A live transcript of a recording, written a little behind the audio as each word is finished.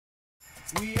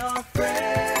We are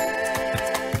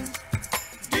friends,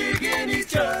 digging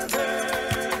each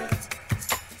other,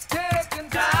 taking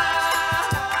time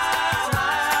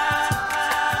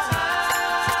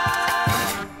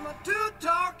to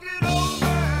talk it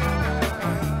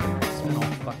over. It's been all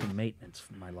fucking maintenance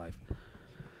for my life.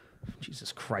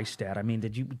 Jesus Christ, Dad. I mean,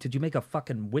 did you make a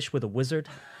fucking wish with a wizard?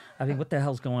 I mean, what the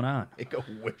hell's going on? Make a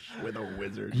wish with a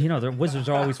wizard. You know, the wizards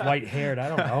are always white-haired. I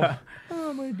don't know.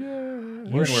 Oh, my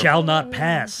God. You shall not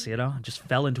pass, you know? Just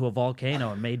fell into a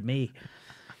volcano and made me.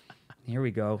 Here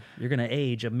we go. You're going to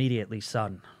age immediately,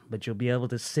 son, but you'll be able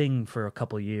to sing for a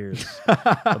couple years.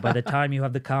 But by the time you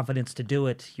have the confidence to do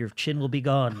it, your chin will be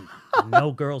gone, and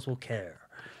no girls will care.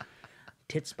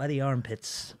 Tits by the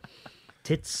armpits.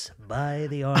 Tits by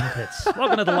the armpits.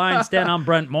 Welcome to the Lion's Den. I'm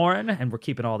Brent Morin, and we're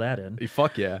keeping all that in.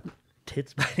 Fuck yeah.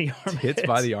 Tits by the armpits. Tits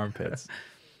by the armpits.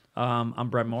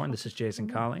 I'm Brent Morin. This is Jason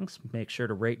Collings. Make sure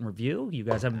to rate and review. You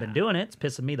guys haven't been doing it. It's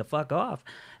pissing me the fuck off.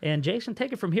 And Jason,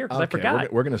 take it from here because I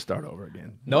forgot. We're going to start over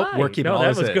again. Nope, Why? we're keeping No, all that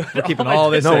this was in. good. We're keeping Oh my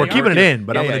all this God. in. No, we're keeping it in,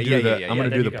 but I'm going to do the yeah,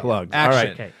 there you the go. plug. Action. All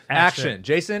right. Okay, Action.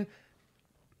 Jason,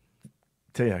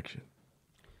 Take action.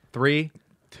 3,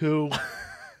 2.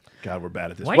 God, we're bad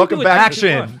at this. Why you Welcome do it back. action.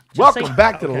 Action. Just Welcome say-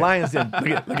 back to the okay. Lion's Den.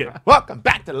 Look at. Welcome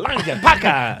back to the Lion's Den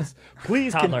podcast.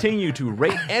 Please Toddler. continue to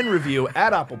rate and review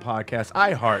at Apple Podcasts,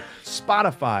 iHeart,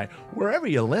 Spotify, wherever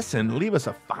you listen. Leave us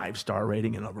a 5-star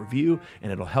rating and a review,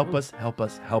 and it'll help us.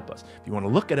 If you want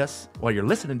to look at us while you're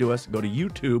listening to us, go to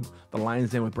YouTube, The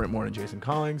Lion's Den with Brent Morin and Jason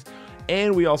Collings.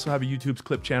 And we also have a YouTube's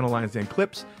clip channel, Lion's Den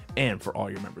Clips. And for all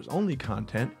your members only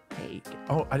content, hey,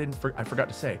 I forgot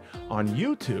to say, on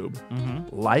YouTube,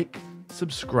 like,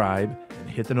 subscribe, and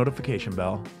hit the notification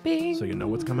bell so you know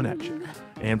what's coming at you.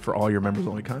 And for all your members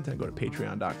only content, go to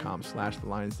patreon.com/The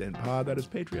Lion's Den Pod. That is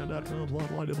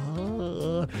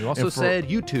patreon.com/The you also said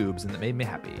YouTubes, and that made me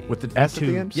happy. with the S at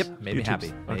the end? Yep, made me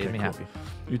happy. Made me happy.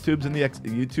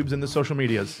 YouTube's in the social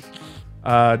medias.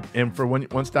 And for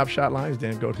one-stop shop Lions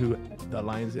Den, go to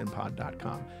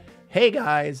thelionsdenpod.com. Hey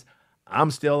guys, I'm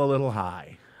still a little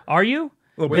high. Are you?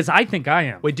 Because I think I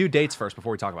am. Wait, do dates first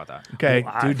before we talk about that. Okay,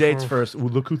 Well, do dates first. Ooh,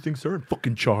 look who thinks they're in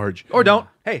fucking charge. Or don't.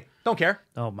 Hey, don't care.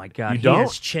 Oh, my God. You He don't?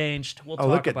 has changed. We'll Oh, talk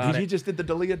look at about he it. just did the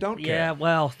Dalia don't care. Yeah,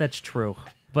 well, that's true.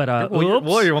 But, Well,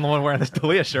 oops. you're the one wearing this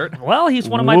Dalia shirt. Well, he's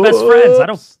one of my best friends. I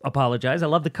don't apologize. I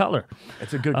love the color.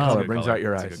 It's a good color. Brings color. out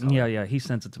your It's a eyes. good color. Yeah, he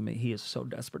sends it to me. He is so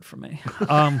desperate for me.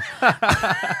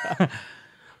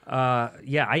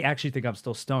 Yeah, I actually think I'm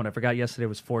still stoned. I forgot yesterday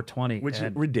was 420. Which is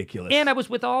and, ridiculous. and I was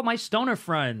with all my stoner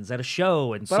friends at a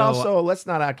show. And But so, also, let's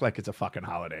not act like it's a fucking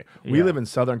holiday. We Yeah. live in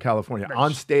Southern California.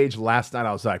 On stage last night,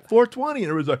 I was like, 420.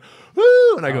 And it was like,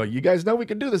 woo. And I go, you guys know we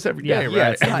can do this every day, Yeah,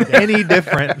 right? It's not any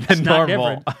different than it's not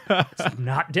normal. different. It's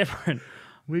not different.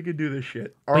 We could do this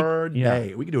shit all yeah.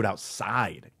 day. We could do it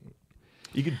outside.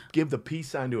 You could give the peace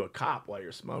sign to a cop while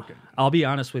you're smoking. I'll be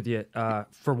honest with you,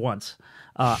 for once.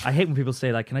 I hate when people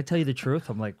say, like, can I tell you the truth?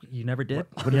 I'm like, you never did?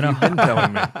 What have you been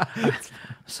telling me?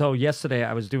 So yesterday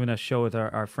I was doing a show with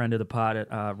our friend of the pod,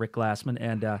 Rick Glassman,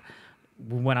 and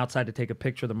we went outside to take a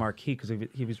picture of the marquee because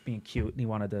he was being cute and he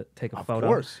wanted to take a photo. Of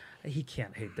course. He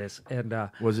can't hate this. And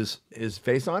Was his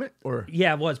face on it? Or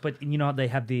yeah, it was. But you know, they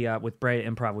have the with Brea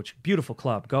Improv, which beautiful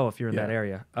club. Go if you're in that Yeah.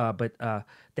 area. But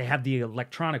they have the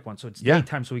electronic one, so it's Yeah.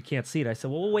 daytime, so we can't see it. I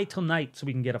said, well, we'll wait till night so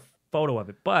we can get a photo of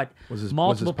it. But Was his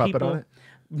multiple puppet people, on it?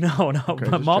 No, but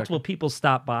just multiple checking. people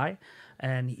stopped by.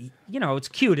 And, you know, it's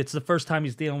cute. It's the first time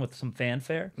he's dealing with some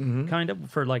fanfare, Mm-hmm. kind of,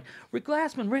 for like, Rick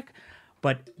Glassman, Rick.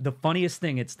 But the funniest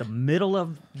thing, it's the middle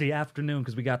of the afternoon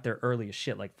because we got there early as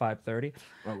shit, like 5:30.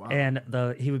 Oh, wow. And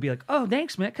he would be like, "Oh,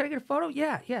 thanks, man. Can I get a photo?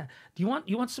 Yeah. Do you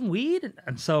want some weed?"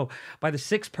 And so by the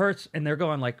sixth person, and they're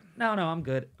going like, "No, I'm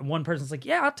good." And one person's like,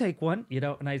 "Yeah, I'll take one." You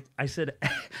know, and I said,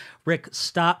 "Rick,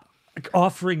 stop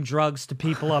offering drugs to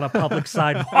people on a public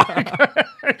sidewalk."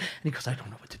 And he goes, "I don't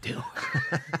know what to do,"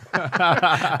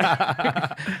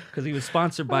 because he was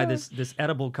sponsored by this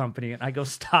edible company, and I go,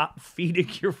 "Stop feeding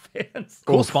your fans."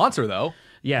 Cool sponsor, though.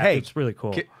 Yeah, Hey, it's really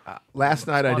cool. last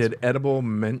night I did edible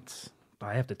mints.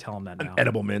 I have to tell him that now.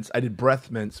 Edible mints. I did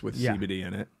breath mints with Yeah. CBD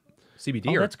in it. CBD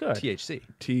Oh, or that's good. THC?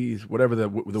 Teas, whatever the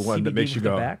one CBD that makes you with the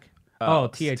go. back?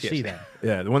 it's THC THC. then.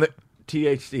 Yeah, the one that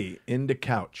THC,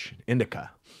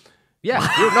 indica. Yeah,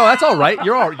 no, that's all right.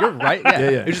 You're right. Yeah. Yeah.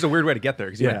 It's just a weird way to get there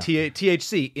because you Yeah. have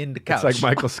THC in the couch. It's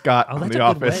like Michael Scott on that's The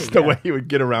a good Office, way, the yeah. way he would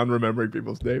get around remembering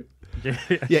people's names. yeah,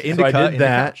 So indica. I did in the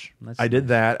that. couch. I did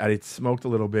that. I smoked a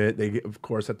little bit. They, of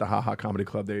course, at the Ha Ha Comedy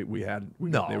Club, they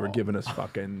were giving us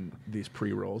fucking these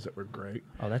pre-rolls that were great.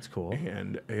 Oh, that's cool.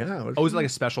 And yeah, Oh, was it like a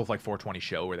special like 420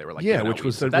 show where they were like, yeah, giving out which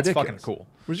was weed? That's ridiculous. fucking cool.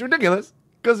 It was ridiculous.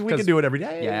 Because we can do it every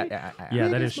day. Yeah,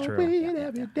 that is true.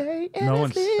 Every day, and No it's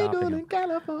one's legal stopping in him.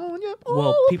 California.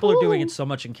 Well, people are doing Ooh. it so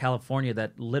much in California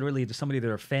that literally to somebody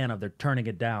they're a fan of, they're turning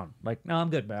it down. Like, no, I'm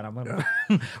good, man.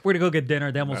 We're gonna go get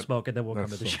dinner, then we'll smoke it, then we'll come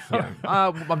to the show.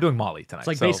 yeah. I'm doing Molly tonight. It's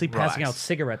like so basically passing out relax.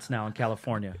 cigarettes now in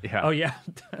California. Yeah. Oh yeah.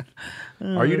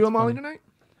 Are you doing Molly tonight?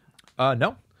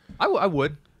 No, I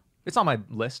would. It's on my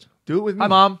list. Do it with me. Hi,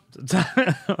 Mom.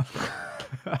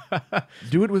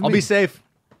 Do it with I'll me. be safe.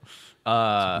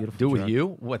 Do beautiful it with drug. you?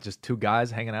 What? Just two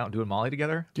guys hanging out and doing Molly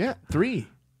together? Yeah, 3.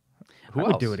 Who I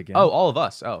else? would do it again. Oh, all of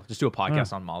us. Oh, just do a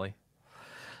podcast on Molly.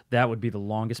 That would be the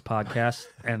longest podcast,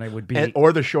 and it would be.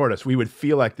 Or the shortest. We would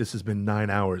feel like this has been 9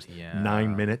 hours, Yeah.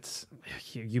 9 minutes.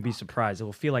 You'd be surprised. It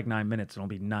will feel like 9 minutes, and it'll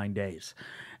be 9 days,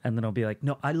 and then it'll be like,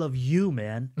 "No, I love you,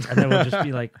 man," and then we'll just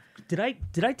be like, "Did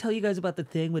I tell you guys about the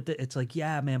thing with the?" It's like,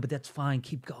 "Yeah, man, but that's fine.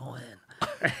 Keep going."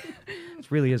 It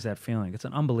really is that feeling. It's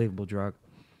an unbelievable drug.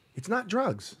 It's not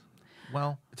drugs.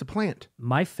 Well, It's a plant.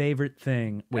 My favorite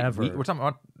thing wait, ever. we're talking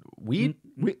about weed?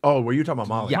 Were you talking about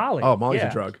Molly? Molly. Oh, Molly's yeah.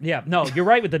 a drug. Yeah, no, you're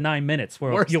right with the 9 minutes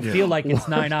where Worst- you'll feel like it's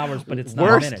 9 hours, but it's 9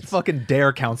 Worst minutes. fucking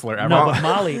dare counselor ever. No, but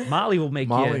Molly will make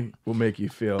Molly you. will make you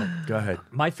feel. Go ahead.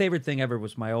 My favorite thing ever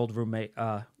was my old roommate,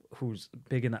 who's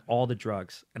big in all the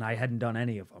drugs, and I hadn't done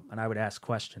any of them, and I would ask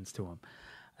questions to him,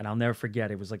 and I'll never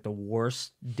forget. It was like the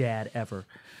worst dad ever.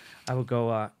 I would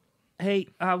go, "Hey,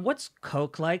 what's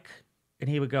Coke like?" And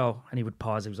he would go, and he would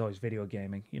pause. He was always video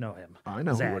gaming. You know him. I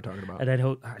know who Zach. we're talking about. And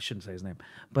then I shouldn't say his name,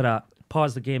 but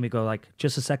pause the game. He'd go like,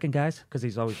 "Just a second, guys," because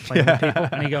he's always playing with people.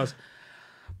 And he goes,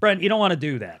 "Brent, you don't want to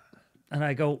do that." And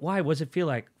I go, "Why? What does it feel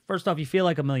like?" First off, you feel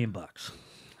like $1 million.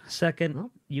 Second,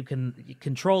 you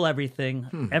control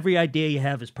everything. Every idea you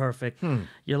have is perfect.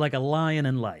 You're like a lion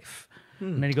in life.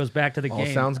 And then he goes back to the All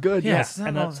game. sounds good. Yeah, Yes.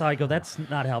 and that's how I go, that's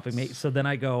not helping me. So then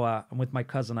I go, I'm with my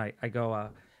cousin. I go,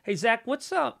 "Hey, Zach,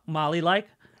 what's Molly like?"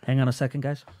 Hang on a second,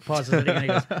 guys. Pause the video, and he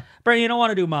goes, "Brent, you don't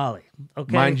want to do Molly,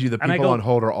 okay?" Mind you, the And I people go, on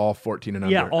hold are all 14 and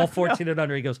under. yeah, all 14 and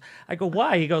under. He goes, I go,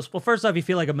 "Why?" He goes, "Well, first off, you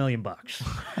feel like $1 million.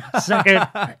 Second,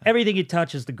 everything you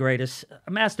touch is the greatest.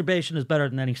 Masturbation is better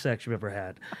than any sex you've ever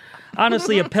had.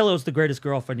 Honestly, a pillow's the greatest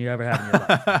girlfriend you ever had in your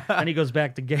life." And he goes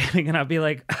back to gaming, and I'll be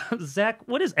like, "Zach,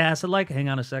 what is acid like?" Hang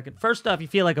on a second. First off, you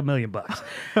feel like $1 million.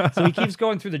 So he keeps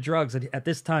going through the drugs. And at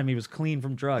this time, he was clean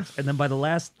from drugs. And then by the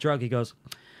last drug, he goes,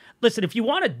 "Listen, if you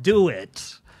want to do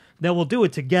it, then we'll do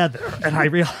it together." And I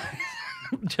realized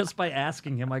just by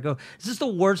asking him, I go, "Is this the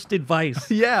worst advice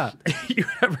Yeah. you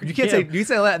ever You can't say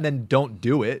that and then don't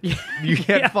do it. You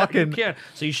can't fucking. You can't.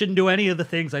 So you shouldn't do any of the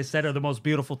things I said are the most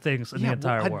beautiful things in the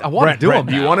entire world. I want to Brent, do Brent,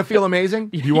 them. do you want to feel amazing?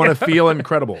 Do you want to feel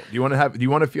incredible? Do you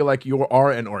want to feel like you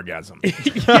are an orgasm?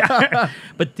 Yeah.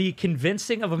 But the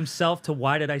convincing of himself to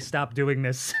why did I stop doing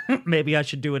this? Maybe I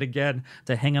should do it again.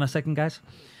 To hang on a second, guys.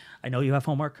 I know you have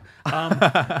homework.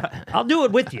 I'll do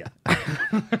it with you.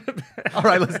 All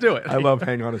right, let's do it. I love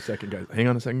hang on a second, guys. Hang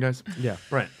on a second, guys. Yeah.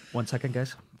 Brent. 1 second,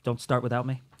 guys. Don't start without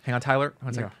me. Hang on, Tyler.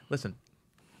 One second. Yeah. Listen.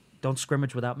 Don't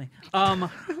scrimmage without me.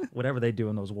 Whatever they do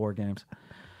in those war games.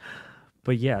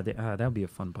 But yeah, that would be a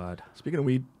fun pod. Speaking of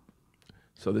weed,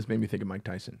 so this made me think of Mike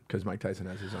Tyson because Mike Tyson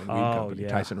has his own weed Oh, company, yeah.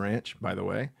 Tyson Ranch. By the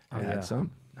way, I yeah. had some.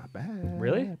 Not bad.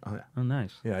 Really? Oh, yeah. Oh,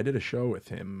 nice. Yeah, I did a show with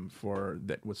him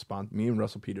that was sponsored. Me and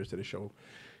Russell Peters did a show.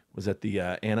 Was at the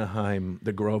Anaheim,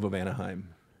 the Grove of Anaheim.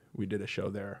 We did a show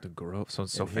there. The Grove. So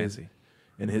And his- fancy.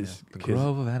 And his The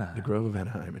Grove of Anaheim. The Grove of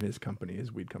Anaheim, and his company,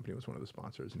 his weed company, was one of the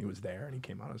sponsors, and he was there, and he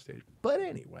came out on stage. But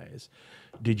anyways,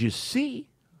 did you see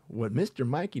what Mr.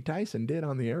 Mikey Tyson did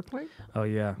on the airplane? Oh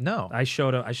yeah. No. I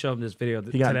showed him this video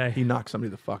today. He knocked somebody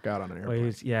the fuck out on an Well,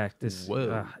 airplane.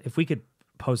 Whoa. If we could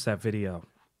post that video,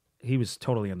 he was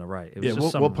totally in the right. It was Yeah, just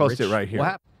we'll some post it rich- right here.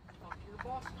 What happened?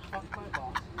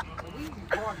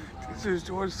 This is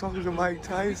George talking to Mike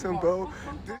Tyson, bro.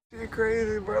 This shit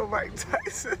crazy, bro. Mike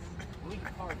Tyson.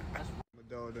 My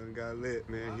dog done got lit,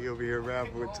 man. He over here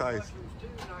rapping with Tyson.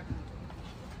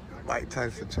 Mike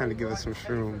Tyson trying to give us some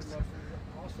shrooms.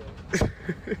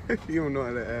 You don't know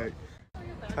how to act.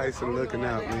 Tyson looking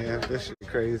out, man. This shit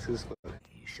crazy as fuck.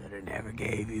 He should have never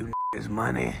gave you his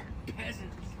money.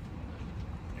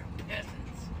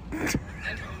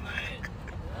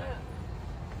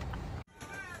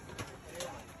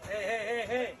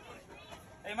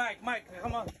 Hey, Mike,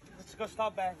 come on. Let's go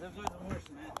stop back. Let's lose the horse,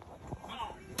 man. Come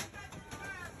on.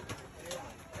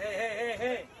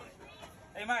 Hey,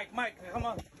 Mike, come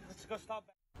on. Let's go stop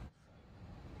back.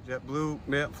 JetBlue,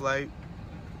 mid flight.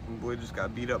 My boy just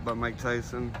got beat up by Mike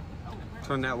Tyson.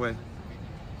 Turn that way.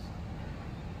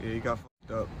 Yeah, he got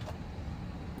fucked up.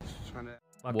 Just trying to.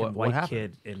 Fucking What white happened?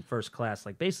 kid in first class,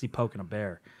 like basically poking a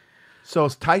bear. So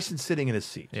Tyson's sitting in his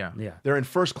seat. Yeah. Yeah. They're in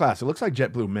first class. It looks like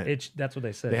JetBlue Mint. That's what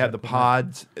they said. They have the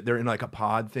pods. They're in like a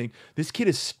pod thing. This kid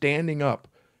is standing up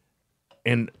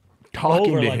and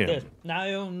talking Over to like him. this. No.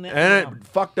 And it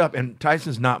fucked up. And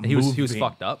Tyson's not He moving. was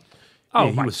fucked up. Oh, Yeah,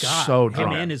 he my was God. so Him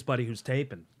drunk. and his buddy who's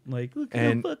taping. Like, look at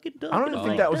And him fucking talking. I don't even to think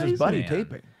Mike that was his Tyson. buddy Man.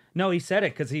 taping. No, he said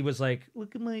it because he was like,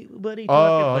 look at my buddy Oh,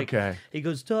 talking. Like, okay. He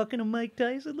goes, talking to Mike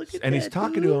Tyson. Look at And that, he's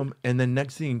talking dude. to him. And then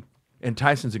next thing, and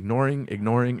Tyson's ignoring.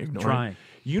 Trying.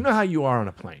 You know how you are on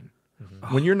a plane.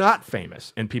 When you're not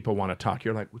famous and people want to talk,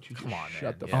 you're like, would you just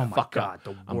shut the Yeah. Oh my fuck God, up?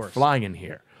 the I'm worst. flying in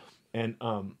here. And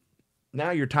now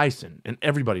you're Tyson, and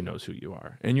everybody knows who you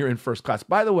are. And you're in first class.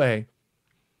 By the way,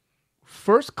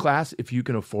 first class, if you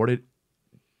can afford it,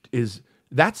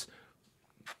 that's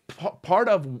part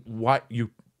of what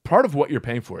you're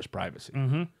paying for is privacy.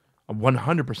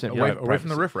 100% Away from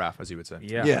the riffraff, as you would say.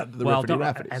 Yeah, the well, riffity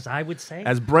raffities. as I would say,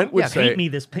 As Brent would say, paint me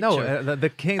this picture. No, the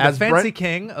king, the As fancy Brent-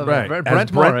 king of right. Brent As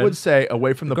Brent Morin. would say,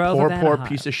 away from the girls poor of Anaheim.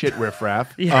 piece of shit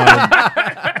riffraff.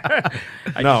 I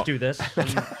no. just do this.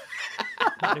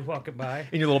 Somebody walking by.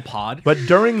 in your little pod. But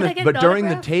during Can I the get but an during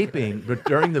the autograph? taping, but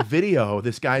during the video,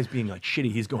 this guy's being like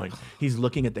shitty. He's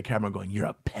looking at the camera, going, "You're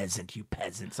a peasant, you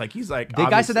peasants." Like he's like, the guy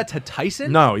obviously- said that to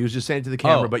Tyson? No, he was just saying it to the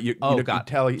camera. Oh. But you Oh, can God.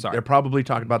 tell Sorry. they're probably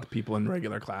talking about the people in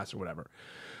regular class or whatever.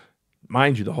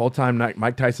 Mind you, the whole time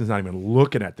Mike Tyson's not even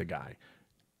looking at the guy.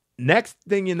 Next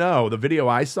thing you know, the video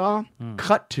I saw,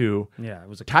 cut to Yeah, it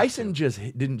was a Tyson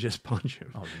didn't just punch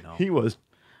him. Oh, no. He was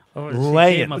Oh,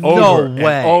 laying he gave him a- over No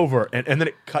way. and over. And then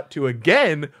it cut to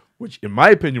again, which in my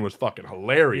opinion was fucking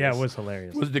hilarious. Yeah, it was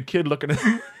hilarious. Was the kid looking at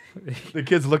the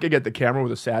kid's looking at the camera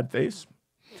with a sad face?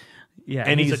 Yeah,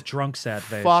 and he's he's a drunk sad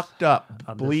face. Fucked up,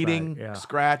 On this bleeding, side, yeah.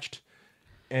 scratched,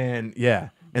 and yeah.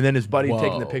 And then his buddy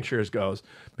taking the Whoa. pictures goes,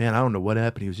 "Man, I don't know what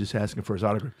happened. He was just asking for his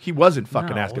autograph. He wasn't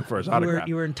fucking No, asking for his you autograph.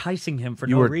 You were enticing him for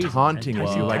You no were reason. taunting him.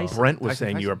 Enticing You, like Tyson. Brent was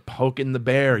saying, you were poking the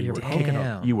bear. You were kicking.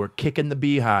 Damn. You were kicking the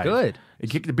beehive. Good. You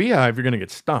kick the beehive, you're gonna get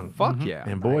stung. Fuck yeah.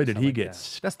 And boy, did he like get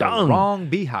that. That's the stung. wrong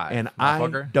beehive. And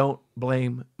motherfucker. I don't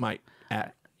blame Mike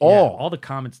at Yeah, all. all the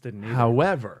comments didn't either.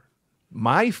 However,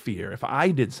 my fear, if I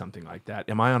did something like that,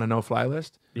 am I on a no-fly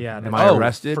list? Yeah, Am that's- I Oh,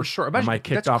 arrested? for sure. Am I Imagine-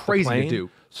 kicked that's off crazy the to plane? do.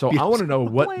 So Be I want to know upset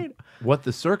on the plane. what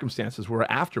the circumstances were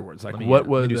afterwards. Like Let me, what let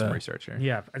was me do some research here.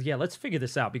 Yeah, let's figure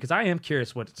this out because I am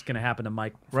curious what's going to happen to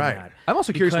Mike. From Right. that. I'm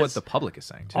also curious what Because the public is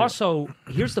saying, too. Also,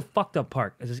 here's the fucked up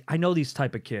part. I know these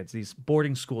type of kids, these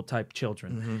boarding school type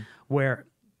children, Mm-hmm. where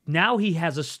now he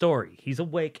has a story. He's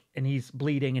awake and he's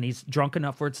bleeding and he's drunk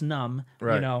enough where it's numb.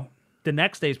 Right. You know, the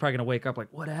next day he's probably going to wake up like,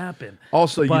 what happened?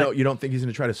 Also, But you don't think he's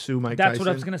going to try to sue Mike that's Tyson? what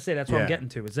I was going to say. That's what Yeah. I'm getting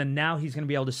to. Is then now he's going to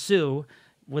be able to sue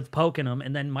with poking him,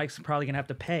 and then Mike's probably going to have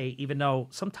to pay, even though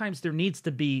sometimes there needs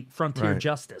to be frontier Right.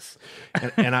 justice.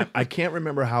 And I can't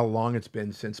remember how long it's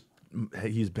been since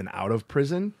he's been out of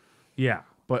prison. Yeah.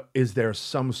 But is there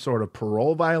some sort of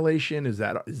parole violation? Is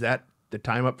that the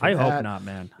time up for I that? hope not,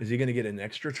 man. Is he going to get in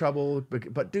extra trouble?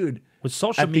 But dude, With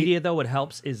social at the- media, though, what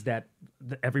helps is that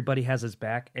everybody has his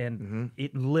back, and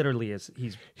it literally is.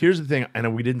 here's the thing,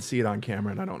 and we didn't see it on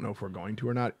camera, and I don't know if we're going to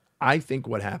or not. I think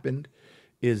what happened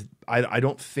is I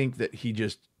don't think that he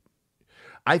just.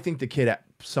 I think the kid at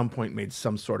some point made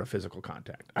some sort of physical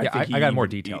contact. Yeah, think I got more either-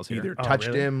 details here. Either Oh, touched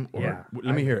really? him or Yeah.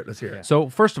 let me hear it. Let's hear it. So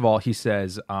first of all, he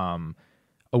says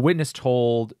a witness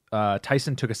told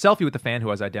Tyson took a selfie with the fan who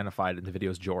was identified in the video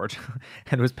as George,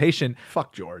 and was patient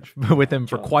Fuck George. with him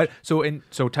for quite so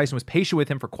Tyson was patient with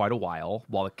him for quite a while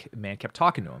the man kept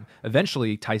talking to him.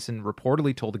 Eventually, Tyson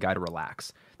reportedly told the guy to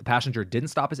relax. The passenger didn't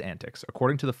stop his antics,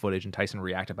 according to the footage, and Tyson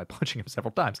reacted by punching him several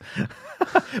times.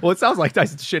 Well, it sounds like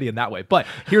Tyson's shitty in that way, but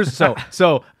here's it's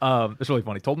really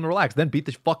funny. Told him to relax, then beat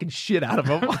the fucking shit out of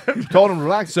him. Told him to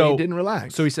relax. So he didn't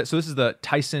relax. So he said. So this is the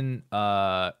Tyson.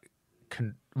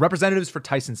 Representatives for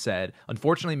Tyson said,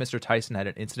 unfortunately, Mr. Tyson had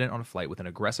an incident on a flight with an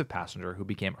aggressive passenger who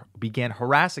began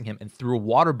harassing him and threw a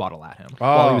water bottle at him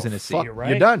while he was in his seat. fuck, You're right.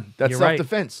 You're done. That's You're right.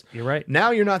 self-defense. You're right.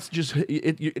 Now you're not just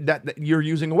you're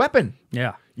using a weapon.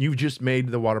 Yeah. You've just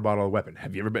made the water bottle a weapon.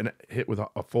 Have you ever been hit with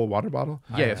a full water bottle?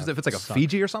 Yeah, if it's like a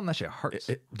Fiji or something, that shit hurts.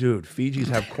 Dude, Fijis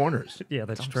have corners. Yeah,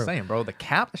 that's I'm true. saying, bro, the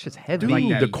cap, that shit's heavy.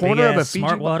 Dude, that the corner of a big-ass Fiji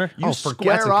smart water? You Oh, forget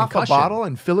square some off concussion. a bottle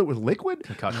and fill it with liquid.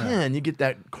 Concussion. Man, you get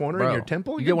that corner Bro, in your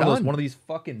temple. You you're get done. one of these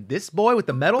fucking this boy with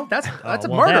the metal. That's a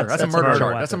well, murder. That's a that's murder a charge.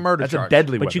 murder That's a weapon. murder That's charge. a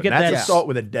deadly But weapon. you get That's that- assault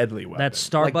with a deadly weapon. That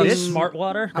Starbucks Like this? smart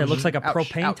water that looks like a Ouch,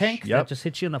 propane ouch. tank Yep. that just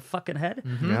hits you in the fucking head.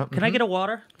 Yep. Can I get a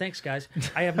water? Thanks, guys.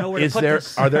 I have nowhere to Is put there?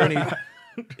 this. Are there any?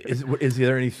 Is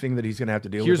there anything that he's going to have to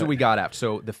deal Here's with? what we got after.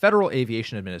 So the Federal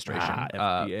Aviation Administration,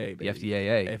 FDA, the baby.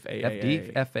 FDAA,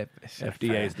 FAA.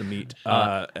 FDA is the meat.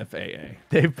 FAA.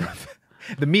 they've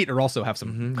The meat are also have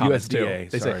some comments USDA, too.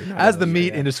 They sorry, say, not as the USDA.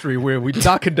 meat industry, we do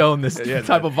not condone this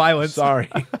type of violence. Sorry,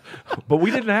 but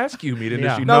we didn't ask you, meat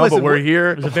industry. No, No, listen, but we're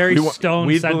here. It was a very stone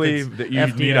We sentence. believe that you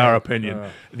need FDA. our opinion.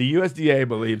 The USDA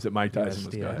believes that Mike Tyson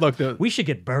was USDA. good. Look, We should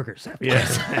get burgers. After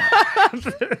Yes.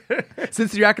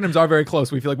 since the acronyms are very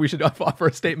close, we feel like we should offer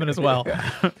a statement as well.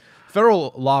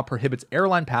 Federal law prohibits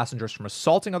airline passengers from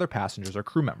assaulting other passengers or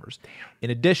crew members. In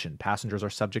addition, passengers are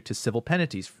subject to civil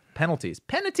penalties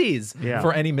Yeah.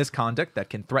 for any misconduct that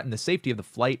can threaten the safety of the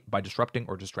flight by disrupting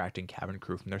or distracting cabin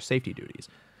crew from their safety duties.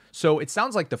 So it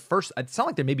sounds like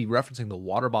they may be referencing the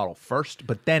water bottle first,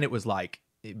 but then it was like,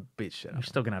 bitch, shit. You're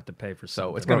still gonna have to pay for So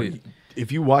something. it's gonna Bro, be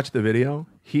if you watch the video,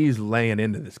 he's laying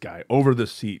into this guy over the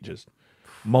seat, just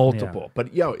multiple. Yeah.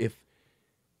 But yo, if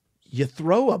you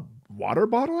throw a water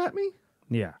bottle at me,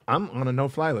 yeah. I'm on a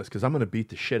no-fly list because I'm going to beat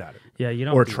the shit out of you. Yeah, you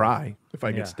don't Or do try if I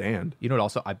Yeah. can stand. You know what?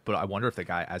 Also, but I wonder if the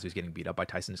guy, as he was getting beat up by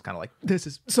Tyson, is kind of like, "This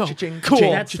is so Cha-ching, cool."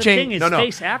 cha-ching. That's the Cha-ching. thing. His No, no.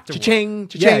 face afterwards. Cha-ching,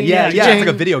 Yeah, cha-ching, yeah. It's like a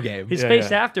cha-ching. video game. His Yeah,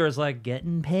 face yeah. after is like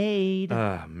getting paid.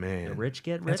 Ah, man. The rich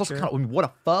get And it's also richer. kind of, what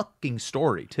a fucking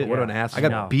story too. What an asshole. I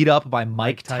got No. beat up by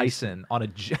Mike Tyson. Tyson on a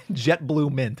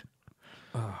JetBlue Mint.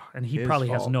 And he His probably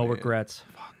has fault, no man. regrets.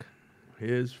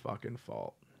 His fucking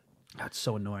fault. That's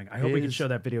so annoying. I hope we can His- show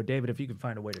that video, David. If you can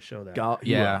find a way to show that.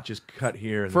 Yeah. Just cut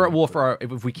here. And For then-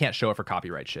 if we can't show it for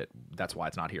copyright shit, that's why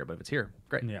it's not here. But if it's here,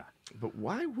 great. Yeah. But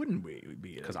why wouldn't we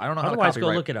be? Because I don't know how Otherwise, the go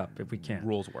copyright look it up if we can.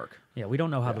 rules work. Yeah, we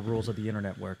don't know how the rules of the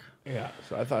internet work. Yeah.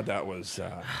 So I thought that was.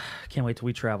 Can't wait till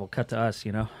we travel. Cut to us,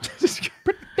 you know.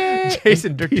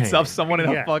 Jason beats up someone in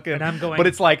Yeah, a fucking. and I'm going, but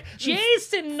it's like,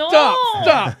 Jason, no!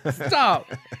 stop.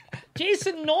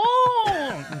 Jason, no!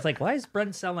 It's like, why does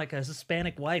Brent sound like a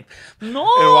Hispanic wife? No!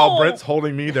 And while Brent's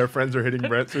holding me, their friends are hitting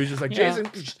Brent. So he's just like, Yeah. Jason,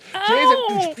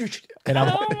 Ow! Jason. And I'm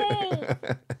Ow!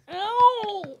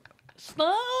 Ow!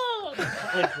 Stop!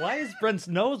 Like, why is Brent's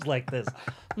nose like this?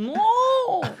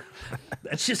 No!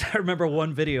 That's just, I remember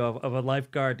one video of a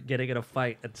lifeguard getting in a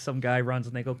fight, and some guy runs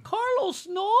and they go, Carlos,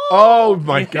 no! Oh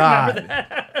my You remember God.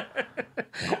 that?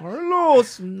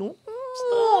 Carlos, no.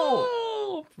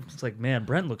 Stop! It's like, man,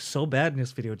 Brent looks so bad in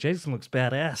this video. Jason looks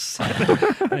badass.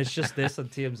 And it's just this on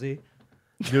TMZ.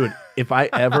 Dude, if I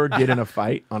ever get in a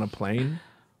fight on a plane,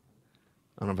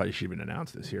 I don't know if I should even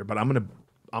announce this here, but I'm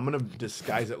gonna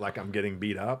disguise it like I'm getting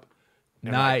beat up.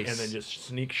 And Nice. and then just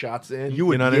sneak shots in. you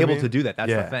would know be what I able mean? to do that. That's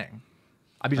Yeah. the thing.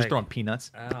 I'd be just Like- throwing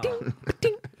peanuts.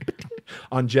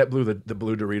 On JetBlue, the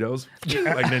blue Doritos,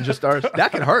 like Ninja Stars.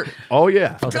 That could hurt. Oh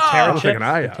yeah. Oh, the Terra I'll take an chips?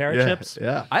 eye The out. Terra Yeah, chips?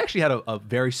 Yeah. I actually had a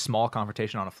very small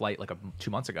confrontation on a flight like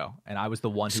 2 months ago, and I was the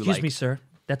one who Excuse like, me, sir.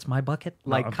 That's my bucket.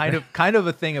 No, like I'm- kind of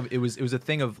a thing of it was a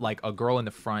thing of like a girl in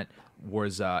the front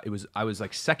was I was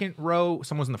like second row,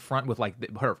 someone was in the front with like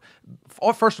her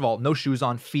first of all, no shoes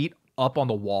on, feet up on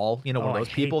the wall, you know, one Oh, of I those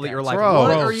hate people that that. you're like, Gross.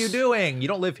 what are you doing? You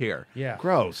don't live here. Yeah.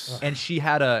 Gross. And she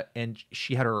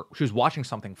was watching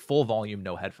something full volume,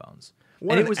 no headphones.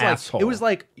 What and an it was asshole. like it was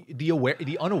like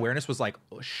the unawareness was like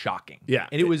shocking. Yeah.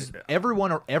 And it was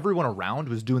everyone around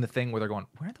was doing the thing where they're going,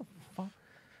 where the fuck?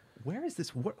 Where is this?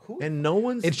 Who? And no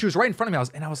one's. And she was right in front of me.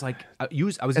 I was like, I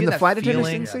was and getting the that flight attendants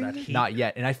feeling. didn't say that anything? heat. Not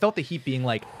yet. And I felt the heat being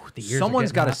like, ears are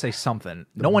someone's getting got to hot. say something.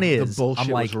 No one is. The bullshit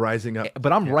I'm like, was rising up.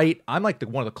 But I'm right. I'm like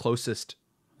one of the closest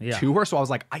Yeah. to her. So I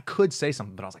was like, I could say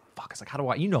something, but I was like, fuck. I was like, how do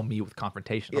I? You know me with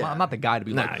confrontation. Yeah. I'm not the guy to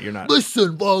be Nah, like, you're not.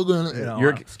 listen, fucking. You know,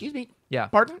 You're. Excuse me. yeah.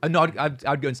 Pardon? No,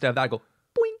 I'd go instead of that. I'd go,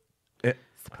 boing. Eh,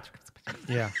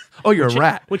 Yeah. Oh, you're a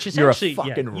rat. Which is you're actually a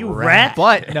fucking you rat.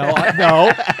 But no.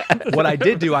 What I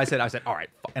did do, I said, all right,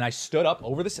 and I stood up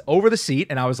over the seat,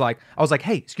 and I was like,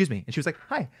 hey, excuse me, and she was like,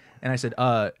 hi, and I said,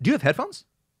 do you have headphones?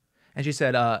 And she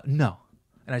said, no,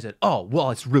 and I said, oh,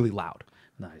 well, it's really loud.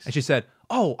 Nice. And she said,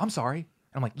 oh, I'm sorry, and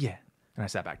I'm like, yeah, and I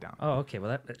sat back down. Oh, okay.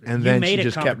 Well, that And you then made she it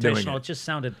just kept doing confrontational. it. It just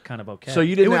sounded kind of okay. So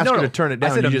you didn't It was- ask no, her no. to turn it I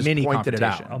down. said You a just mini pointed it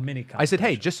out. confrontation. a mini. I said, hey,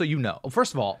 confrontation. just so you know,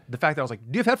 first of all, the fact that I was like,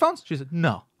 do you have headphones? She said,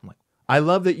 no. I'm like, I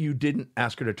love that you didn't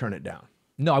ask her to turn it down.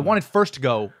 no, I wanted first to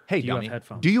go, hey, you have dummy,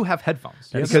 headphones? do you have headphones?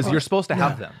 That's Because smart. you're supposed to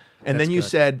have them. And That's then you good.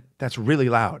 said, that's really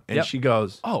loud. And Yep. she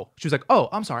goes, Oh, she was like, oh,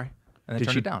 I'm sorry, and then did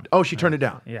turned she it down. Oh, she turned it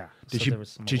down. Yeah. Did So she there was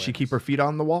some did she keep her awareness. feet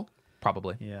on the wall?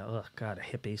 Probably. Yeah. Oh God,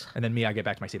 hippies. And then me, I get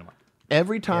back to my seat. I'm like,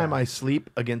 Every time I sleep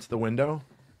against the window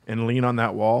and lean on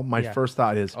that wall, my Yeah. first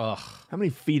thought is, ugh. how many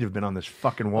feet have been on this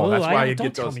fucking wall? Oh, That's why I you don't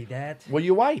get tell those. me that. Well,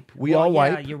 you wipe. We Well, all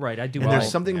yeah, wipe. you're right. I do. And there's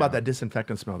wipe. something about that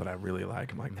disinfectant smell that I really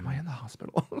like. I'm like, am I in the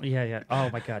hospital? Yeah, yeah. Oh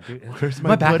my God, dude. Where's my,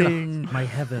 My back- pudding? My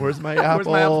heaven. Where's my Where's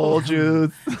apple, my apple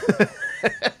juice?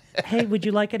 Hey, would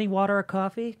you like any water or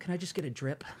coffee? Can I just get a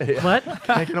drip? What?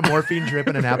 Can I get a morphine drip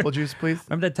and an apple juice, please?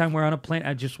 Remember that time we're on a plane?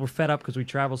 We're fed up because we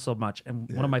travel so much, and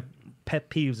one of my pet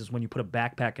peeves is when you put a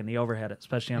backpack in the overhead,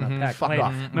 especially on a pack Fuck plane.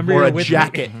 off. Remember Or you were a with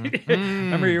jacket. Me?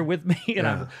 Remember you're with me and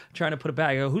I'm trying to put a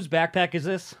bag. I go, whose backpack is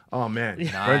this? Oh man,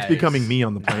 Nice. Brent's becoming me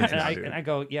on the plane. And I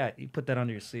go, yeah, you put that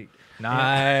under your seat.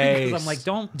 Nice. Because I'm like,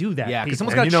 don't do that. Yeah, because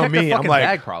people. someone's got to And you know check me, the I'm fucking like-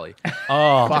 bag, probably.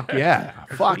 Oh, Fuck yeah,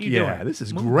 fuck are you yeah, doing? this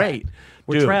is Move great.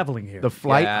 We're Dude, traveling here. The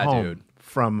flight Yeah, home dude.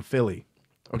 from Philly.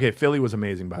 Okay, Philly was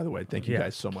amazing, by the way. Thank you Yeah.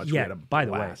 guys so much. We Yeah, had a by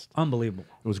the way, blast. unbelievable.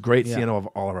 It was great Yeah. seeing all of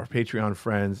our Patreon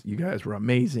friends. You guys were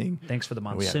amazing. Thanks for the We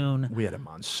had- monsoon. We had a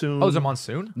monsoon. oh, is it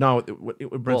monsoon? No,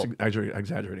 Brent's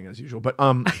exaggerating as usual, but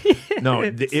no,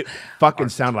 it fucking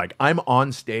sounded like I'm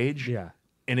on stage, Yeah.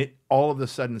 and it all of a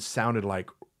sudden sounded like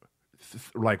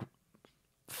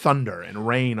thunder and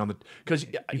rain on the because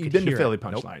you've could been to hear Philly it.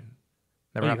 Punchline.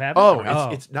 Never You have. haven't? Oh,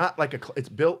 it's not like it's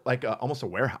built like almost a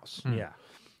warehouse. Yeah.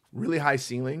 Really high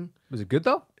ceiling. Was it good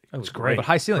though? It was great. But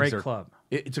high ceilings Great are club.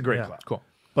 It's a great Yeah. club. cool.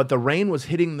 But the rain was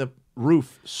hitting the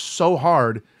roof so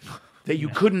hard that you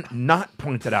couldn't not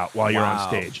point it out while you're on Wow.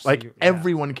 stage. So Like you-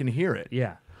 everyone can hear it.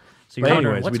 Yeah. So But you're wondering,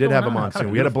 anyways, what's we did have a going on? monsoon.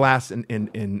 How We had a beautiful. blast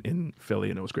in Philly,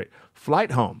 and it was great.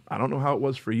 Flight home. I don't know how it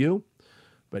was for you,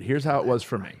 but here's how it was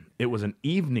for me. It was an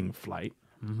evening flight.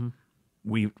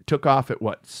 We took off at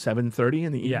 7:30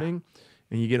 in the Yeah. evening,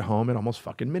 and you get home at almost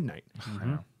fucking midnight.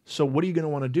 So what are you going to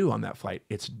want to do on that flight?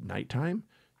 It's nighttime.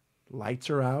 Lights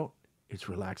are out. It's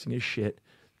relaxing as shit.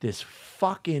 This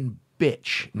fucking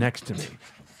bitch next to me.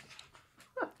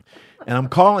 And I'm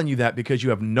calling you that because you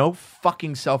have no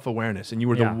fucking self-awareness. And you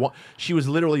were Yeah. the one. She was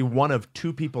literally one of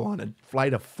 2 people on a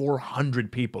flight of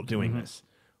 400 people doing this.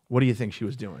 What do you think she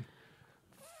was doing?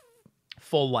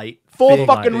 Full light. Full big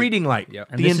fucking light. reading light Yep.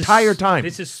 And the this is- entire time.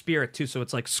 This is Spirit too, so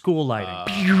it's like school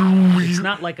lighting. It's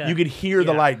not like a. You could hear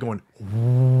the yeah. light going.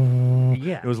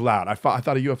 Yeah. It was loud. I thought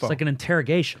a UFO. It's like an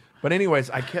interrogation. But anyways,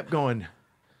 I kept going,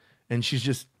 and she's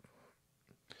just.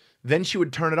 Then she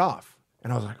would turn it off,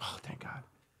 and I was like, "Oh, thank God!"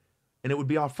 And it would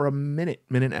be off for a minute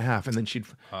and a half, and then she'd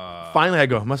finally. I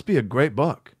go, "Must be a great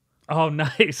book," Oh,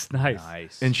 nice.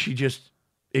 Nice. and she just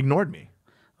ignored me.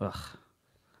 Ugh.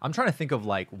 I'm trying to think of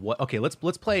like what. Okay, let's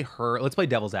play her. Let's play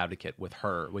devil's advocate with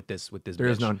her with this. There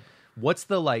is bitch. none. What's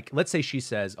the like? Let's say she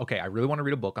says, "Okay, I really want to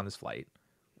read a book on this flight.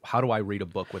 How do I read a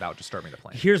book without disturbing the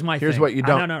plane?" Here's my Here's thing. what you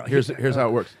don't. No. Here's how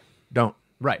it works. Don't.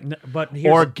 Right. No, but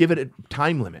here's, Or give it a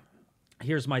time limit.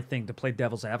 here's my thing to play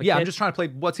devil's advocate. Yeah, I'm just trying to play.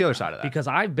 What's the other side of that? because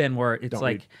I've been where it's Don't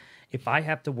like read. if I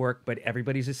have to work but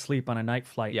everybody's asleep on a night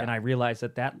flight Yeah. and I realize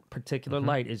that particular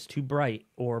light is too bright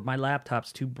or my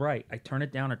laptop's too bright, I turn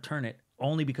it down or turn it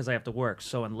only because I have to work.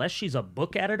 So unless she's a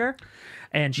book editor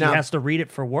and she Now- has to read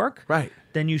it for work, Right.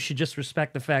 then you should just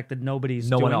respect the fact that No doing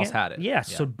one else it. had it. Yeah, Yeah.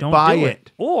 so don't Buy do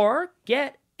it. or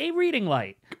get a reading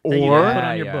light that you Or- can put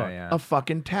on your Yeah, book. yeah. A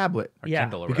fucking tablet. Or Yeah.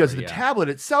 Kindle or Because whatever, the yeah. tablet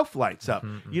itself lights up.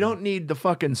 You don't need the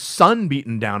fucking sun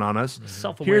beating down on us.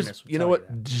 Self-awareness Here's, will you know tell what?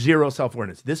 you Zero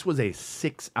self-awareness. This was a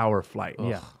 6-hour flight.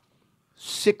 Yeah.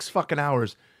 6 fucking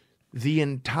hours. The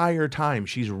entire time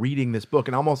she's reading this book,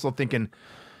 and I'm also thinking,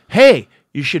 hey,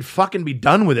 you should fucking be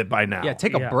done with it by now. Yeah,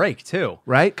 take a Yeah. break too.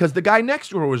 Right? Because the guy next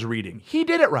to her was reading. He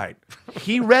did it right.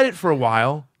 He read it for a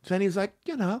while. Then he's like,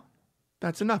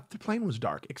 that's enough. The plane was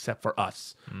dark, except for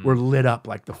us. We're lit up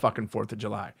like the fucking 4th of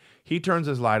July. He turns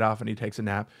his light off and he takes a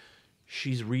nap.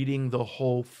 She's reading the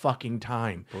whole fucking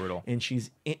time. Brutal. And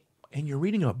and you're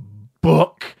reading a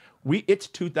book. It's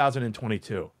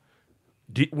 2022.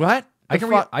 What? I The can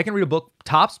fuck? read. I can read a book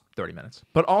tops 30 minutes.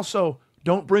 But also,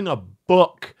 don't bring a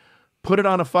book. Put it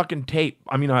on a fucking tape.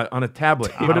 I mean, on a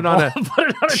tablet. Put it on a. Put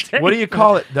it on a tape. What do you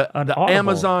call it? The Audible,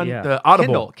 Amazon, yeah. the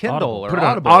Audible. Kindle or Put it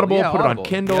on Audible. Audible. Yeah, put it Audible. on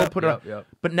Kindle. Yep, put it on. yep.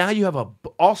 But now you have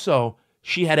also,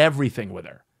 she had everything with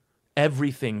her.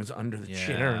 Everything's under the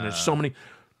chair, and there's so many.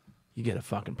 You get a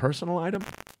fucking personal item.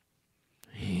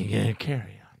 You get a carry-on.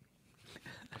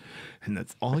 And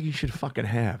that's all you should fucking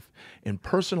have. And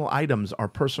personal items are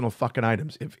personal fucking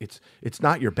items. If it's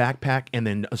not your backpack and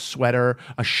then a sweater,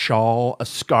 a shawl, a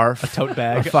scarf, a tote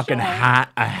bag. a fucking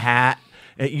hat, a hat.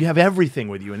 You have everything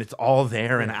with you, and it's all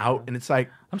there and out. And it's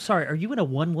like I'm sorry, are you in a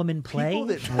one-woman play? people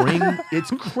that bring. It's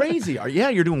crazy. Yeah,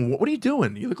 you're doing. What are you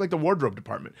doing? You look like the wardrobe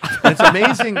department. And it's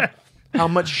amazing how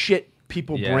much shit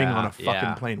people bring on a fucking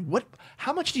Yeah. plane. What?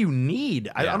 How much do you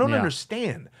need? I don't Yeah.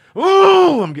 understand.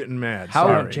 Oh, I'm getting mad.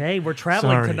 Sorry. Jay, we're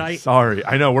traveling tonight. Sorry,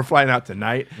 I know we're flying out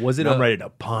tonight. Was it and I'm a- ready to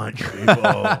punch people.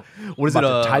 What is I'm it?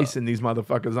 about to Tyson these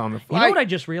motherfuckers on the flight. You know what I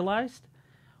just realized?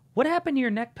 What happened to your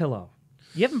neck pillow?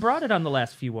 You haven't brought it on the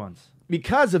last few ones.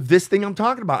 because of this thing I'm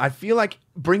talking about. I feel like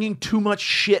bringing too much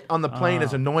shit on the plane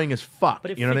is annoying as fuck.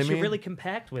 But it you know fits what I mean? you really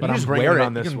compact with But it. I'm just bringing wear it it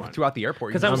on this you can- one. throughout the airport.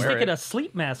 Because you I can was wear thinking it. a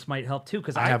sleep mask might help too.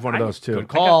 Because I have one of those too. Good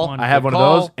call. I have one of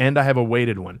call. those, and I have a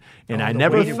weighted one. And I the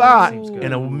never weighted one thought seems good.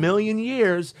 in a million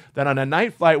years that on a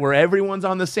night flight where everyone's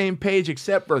on the same page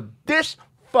except for this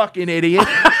fucking idiot,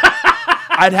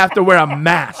 I'd have to wear a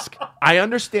mask. I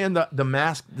understand the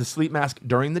mask, the sleep mask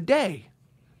during the day.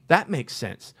 That makes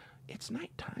sense. It's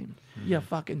nighttime. You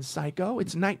fucking psycho.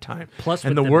 It's nighttime. Plus,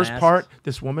 and with the the worst masks- part,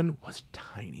 this woman was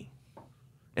tiny.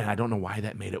 And I don't know why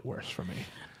that made it worse for me.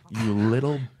 You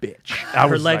little bitch. I her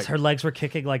was legs, like, her legs were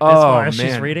kicking like this Oh, while she's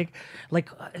man. reading. Like,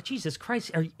 Jesus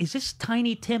Christ, is this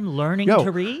Tiny Tim learning Yo,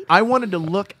 to read? I wanted to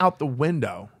look out the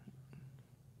window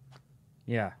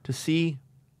Yeah. to see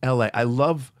LA. I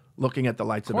love looking at the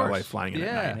lights of course. LA flying in Yeah.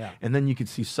 at night. Yeah. And then you could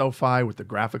see SoFi with the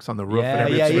graphics on the roof and Yeah,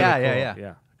 everything. yeah, It's really yeah, cool. yeah, yeah.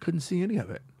 Yeah. Couldn't see any of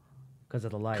it Because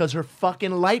of the light. because her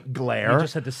fucking light glare. You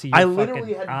just had to see I your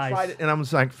literally fucking had eyes. tried it, and I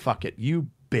was like, "Fuck it, you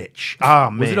bitch." Oh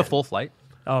man, Was it a full flight?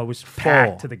 Oh, it was Full.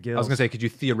 packed to the gills. I was gonna say, could you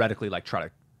theoretically like try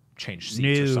to change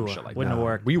seats or some No, shit like wouldn't that? have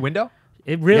worked. Were you window?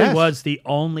 It really Yes. was the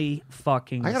only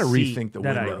fucking. I gotta seat rethink the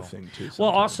that window thing, too,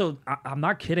 Well, sometimes. also, I'm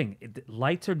not kidding.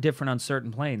 Lights are different on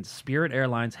certain planes. Spirit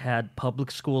Airlines had public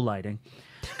school lighting,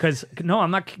 because no, I'm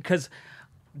not because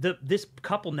this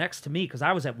couple next to me, because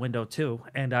I was at window too,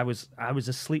 and I was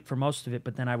asleep for most of it,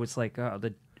 but then I was like,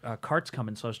 the cart's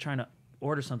coming, so I was trying to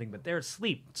order something, but they're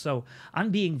asleep, so I'm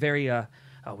being very.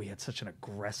 Oh, we had such an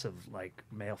aggressive, like,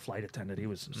 male flight attendant. He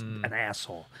was just an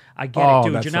asshole. I get Oh, it,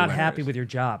 dude. that's You're not hilarious. happy with your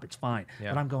job. It's fine.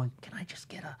 Yeah. But I'm going, can I just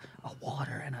get a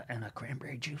water and a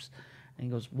cranberry juice? And he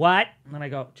goes, what? And then I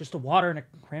go, just a water and a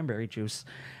cranberry juice.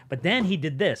 But then he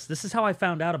did this. This is how I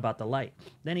found out about the light.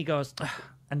 Then he goes, "Ugh,"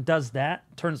 and does that,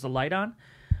 turns the light on.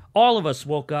 All of us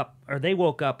woke up, or they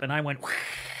woke up, and I went,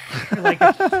 like,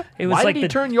 it was Why like did he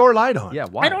turn your light on? Yeah.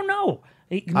 Why? I don't know.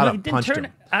 He I'd have didn't punched turn.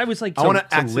 him. I was like, I want to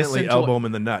to accidentally listen to elbow it. him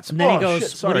in the nuts. and then Oh, he goes, shit,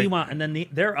 "What sorry. do you want?" And then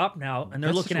they're up now, and they're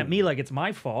That's looking so- at me like it's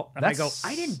my fault. And I go, That's-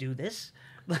 "I didn't do this."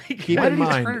 Like, Keep Why in did he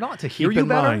mind. turn it on? To hear keep you in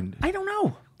better? mind. I don't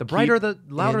know. The brighter, Keep the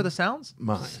louder in the sounds.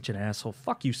 Mind. Such an asshole.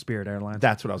 Fuck you, Spirit Airlines.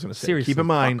 That's what I was going to say. Seriously, Keep in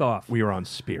mind, fuck off. we were on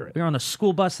Spirit. We were on the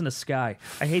school bus in the sky.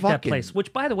 I hate that Fucking- place.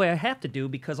 Which, by the way, I have to do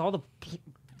because all the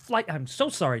flight. I'm so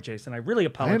sorry, Jason. I really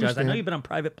apologize. I know understand. you've been on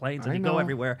private planes and I you go know.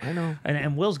 everywhere. I know.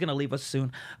 And Will's gonna leave us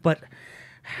soon, but.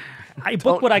 I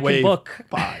book what I can Wave book.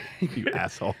 Bye, you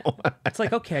asshole. It's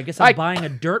like, okay, I guess I'm buying a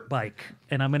dirt bike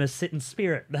and I'm going to sit in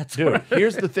Spirit. That's Dude, what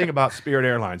here's the thing about Spirit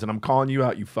Airlines, and I'm calling you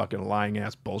out, you fucking lying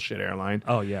ass bullshit airline.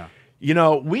 Oh, yeah. You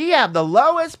know, we have the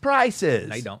lowest prices.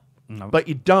 No, you don't. But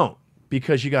you don't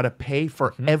because you got to pay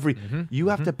for you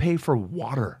have to pay for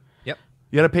water. Yep.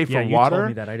 You got to pay for Yeah, you water. told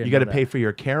me that. I didn't you got to know pay that. for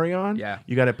your carry-on. Yeah.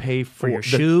 You got to pay for your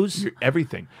shoes.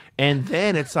 everything. And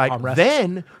then it's like, Armrests.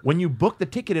 then when you book the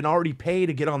ticket and already pay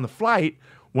to get on the flight,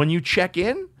 when you check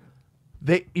in,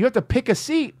 you have to pick a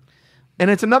seat, and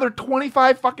it's another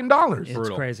 $25 fucking dollars. It's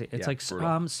Brutal. crazy. It's Yeah, like,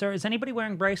 brutal. sir, is anybody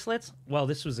wearing bracelets? Well,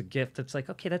 this was a gift. It's like,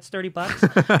 okay, that's $30.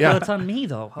 Well, it's on me,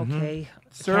 though. Okay.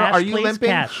 Sir, Cash, are you please? limping?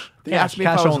 Cash. They Cash. asked me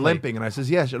if Cash I was only. limping, and I says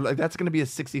yes. Like, that's going to be a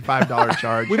 $65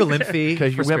 charge. We have a limp fee.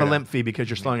 because for we have a Spirit. limp fee because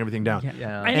you're slowing everything down.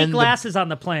 Yeah. I need And the glasses on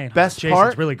the plane. best Jason's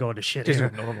part- really going to shit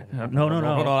Jason, here. no.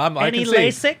 No. I Any can see.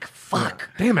 LASIK? Fuck.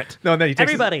 Damn it! No, and then he takes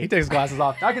Everybody. he takes his glasses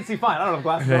off. I can see fine. I don't have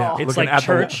glasses at Yeah, all. It's looking like at the-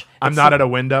 church. I'm not at a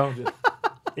window.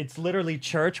 It's literally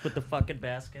church with the fucking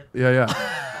basket. Yeah. Put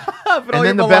all And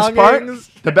then your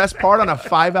the best part on a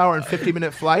 5-hour and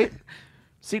 50-minute flight,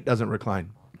 seat doesn't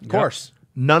recline. Of course.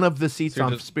 None of the seats you're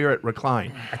on just- Spirit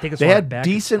recline. I think it's they why had my back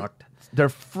is decent. fucked. Their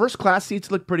first class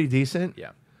seats look pretty decent.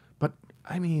 Yeah. But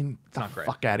I mean, the not great.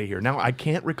 fuck out of here. Now I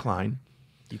can't recline.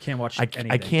 You can't watch I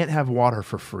anything. can't have water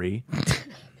for free.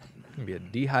 Gonna be a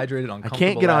dehydrated, I uncomfortable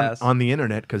can't get ass. on the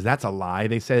internet because that's a lie.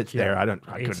 They said it's there. I It's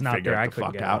couldn't not figure there. I it the couldn't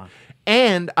fuck get out. on.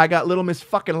 And I got little Miss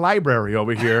fucking Library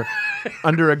over here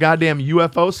under a goddamn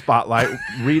UFO spotlight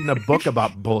reading a book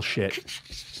about bullshit.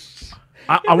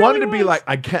 I wanted to be like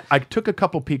I took a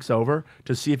couple peeks over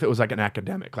to see if it was like an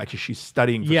academic, like she's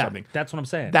studying for Yeah, something. that's what I'm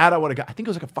saying. That I would have got. I think it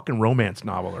was like a fucking romance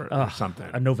novel or something.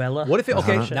 A novella. What if it?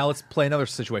 Okay, Uh-huh. now let's play another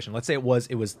situation. Let's say it was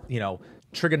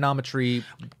trigonometry.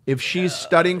 If she's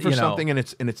studying for you know. something and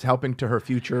it's helping to her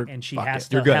future, and she fuck has it.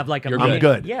 to You're good. have like a You're meeting. I'm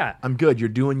good. Yeah. I'm good. You're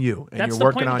doing you, and That's you're the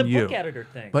working point of on the you. book editor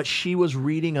thing. But she was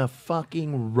reading a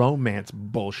fucking romance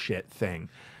bullshit thing.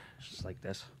 Just like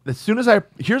this. As soon as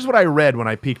here's what I read when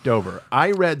I peeked over.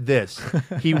 I read this.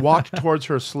 He walked towards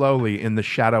her slowly in the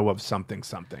shadow of something.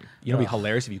 You know, it'd be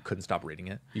hilarious if you couldn't stop reading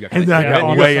it. You got And then I Yeah, got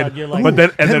all of a way sudden in. you're like, But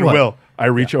then then what? Will, I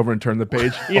reach over and turn the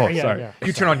page. Yeah, oh, yeah, sorry. yeah.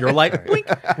 You turn on your light. Blink.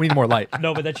 We need more light.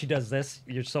 No, but then she does this.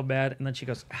 You're so mad, and then she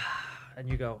goes, and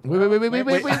you go,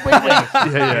 Wait.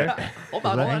 Yeah. Hold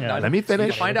on. Hang on. Let me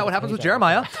finish. Find out what happens with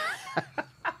Jeremiah.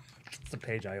 It's the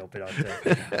page I open up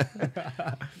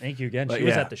to. Thank you again. But She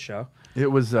was yeah. at the show. It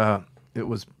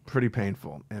was pretty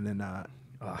painful, and then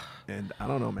and I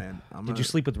don't know, man. Did you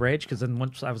sleep with rage? Because then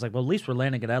once I was like, well, at least we're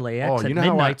landing at LAX Oh, you at know how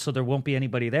midnight, so there won't be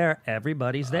anybody there.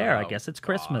 Everybody's there. I guess it's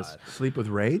Christmas. sleep with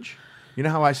rage? You know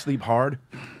how I sleep hard?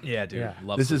 Yeah, dude. Yeah.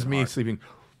 Love This is sleeping me hard. sleeping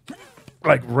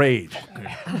like rage.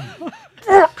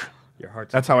 Your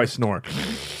heart's That's how I snore.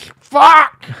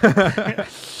 Fuck.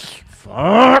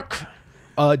 Fuck.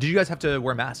 Did you guys have to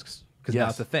wear masks? Because now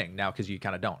Yes. it's a thing. Now, because you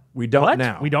kind of don't. We don't What?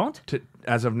 now. We don't?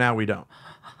 As of now, we don't.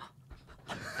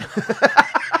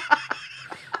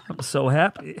 I'm so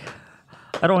happy.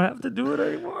 I don't have to do it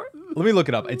anymore. Let me look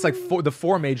it up. It's like the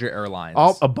four major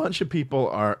airlines. A bunch of people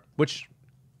are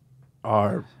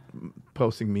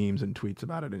posting memes and tweets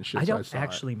about it and shit. I so don't saw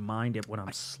actually mind it when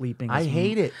I'm sleeping. I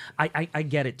hate it. I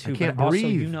get it too. I can't but also,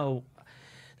 breathe. you know,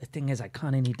 the thing is, I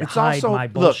kind of need to It's hide also my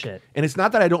bullshit. Look, and it's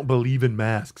not that I don't believe in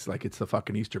masks, like it's the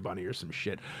fucking Easter Bunny or some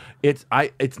shit. It's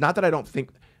not that I don't think.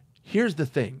 Here's the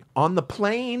thing: on the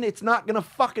plane, it's not gonna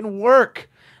fucking work.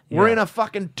 We're Yeah. in a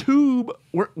fucking tube.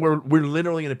 We're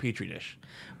literally in a petri dish.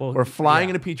 Well, We're flying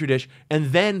yeah. in a petri dish,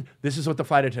 and then this is what the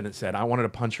flight attendant said. I wanted to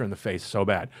punch her in the face so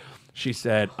bad. She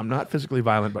said, "I'm not physically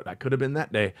violent, but I could have been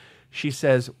that day." She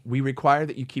says, "We require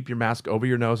that you keep your mask over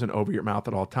your nose and over your mouth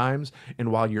at all times,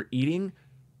 and while you're eating,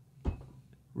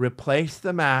 replace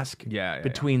the mask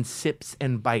between sips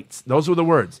and bites." Those were the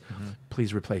words.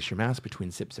 Please replace your mask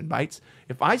between sips and bites.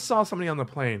 If I saw somebody on the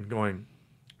plane going,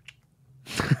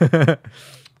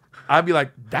 I'd be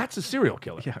like, "That's a serial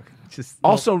killer." Yeah. Just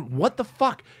Also, what the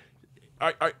fuck?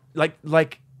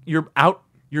 Like you're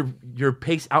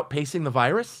outpacing the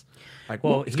virus? Like,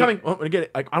 Well, it's here- coming. I get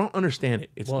it. Like, I don't understand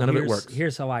it. None of it works.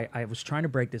 Here's how I was trying to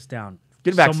break this down.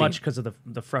 Get a so vaccine. much because of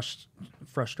the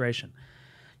frustration.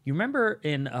 You remember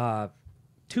in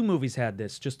two movies had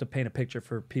this, just to paint a picture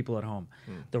for people at home.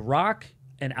 The Rock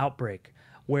and Outbreak,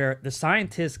 where the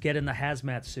scientists get in the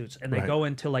hazmat suits and they Right. go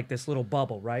into like this little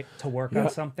bubble, right, to work on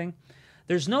something.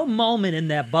 There's no moment in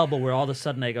that bubble where all of a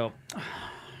sudden they go,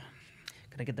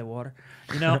 "Can I get that water?"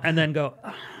 You know, and then go.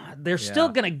 They're still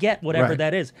gonna get whatever Right.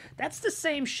 that is. That's the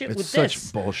same shit It's with such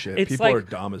this. bullshit. It's People like, are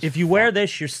dumb as if you wear fuck.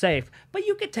 this, you're safe, but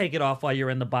you could take it off while you're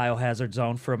in the biohazard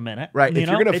zone for a minute. Right. You If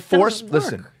know? you're gonna It force, doesn't work.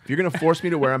 listen. If you're gonna force me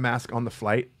to wear a mask on the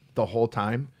flight the whole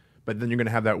time, but then you're gonna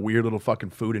have that weird little fucking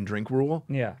food and drink rule.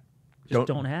 Yeah. Just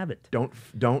don't have it. Don't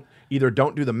don't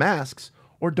do the masks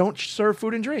or don't serve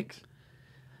food and drinks.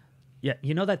 Yeah,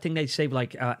 you know that thing they say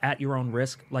like at your own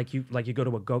risk, like you go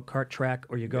to a go-kart track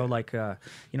or you go like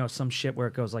some shit where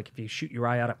it goes like if you shoot your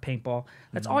eye out at paintball,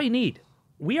 that's all you need.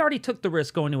 We already took the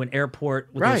risk going to an airport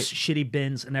with Right. those shitty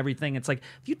bins and everything. It's like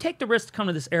if you take the risk to come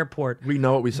to this airport, We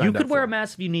know what we signed you up could wear for. a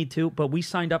mask if you need to, but we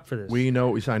signed up for this. We know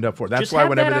what we signed up for. That's Just why have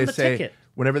whenever that on they the say ticket.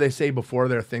 whenever they say before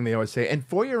their thing, they always say, "And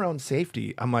for your own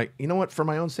safety," I'm like, you know what? For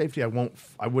my own safety, I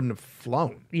wouldn't have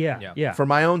flown. yeah. For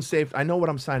my own safety, I know what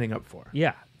I'm signing up for.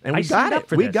 Yeah. And I we signed got up it.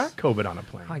 for We this. got COVID on a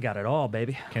plane. I got it all,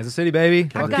 baby. Kansas City, baby.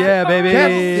 Fuck got yeah, it. baby.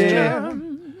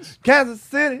 Kansas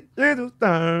City, bound,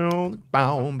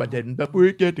 but didn't Almost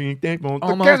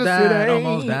Kansas died, City.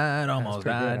 almost died, almost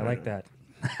Pretty good. died. I like that.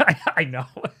 I know.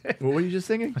 What were you just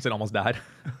singing? I said almost died.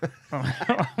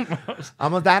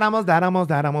 Almost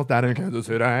died in Kansas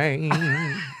City.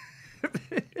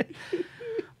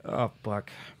 Oh,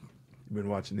 fuck. You've been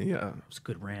watching the It's a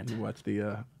good rant. you watched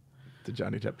the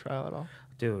Johnny Depp trial at all?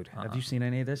 Dude, have you seen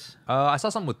any of this? I saw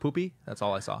something with Poopy. That's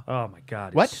all I saw. Oh, my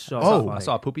God. What? It's so Oh. funny. I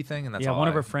saw a Poopy thing, and that's Yeah, all one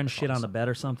of I- her friends that's all shit I on the saw. bed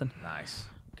or something. Nice.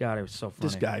 God, it was so funny.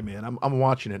 This guy, man, I'm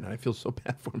watching it and I feel so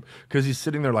bad for him because he's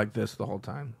sitting there like this the whole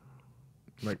time,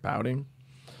 like pouting.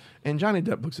 And Johnny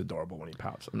Depp looks adorable when he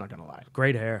pouts. I'm not gonna lie.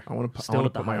 Great hair. I want to Still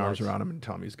with the put my arms highlights. around him and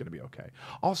tell him he's gonna be okay.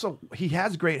 Also, he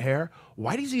has great hair.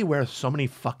 Why does he wear so many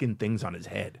fucking things on his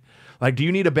head? Like, do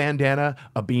you need a bandana,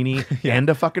 a beanie, and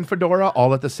a fucking fedora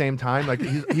all at the same time? Like,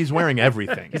 he's wearing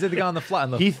everything. He's at the guy on the flat.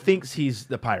 He thinks he's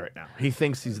the pirate now. He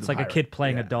thinks he's the It's like a pirate. kid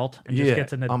playing Yeah. adult and just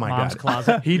gets in the Oh my mom's God.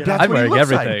 closet. He you know? that's I'm what he wearing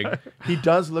looks everything. Like. He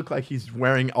does look like he's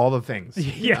wearing all the things.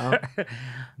 you know?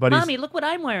 But Mommy, look what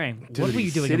I'm wearing. dude, What were you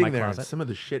he's doing in sitting my there, and closet? some of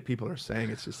the shit people are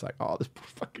saying, it's just like, oh, this poor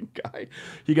fucking guy.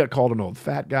 He got called an old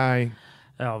fat guy.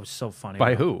 Oh, it was so funny.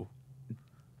 By bro. who?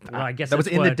 Well, I guess That was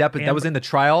that's in the what dep. That was in the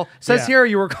trial. Says Yeah. here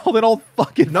you were called an old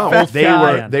fucking No, fat they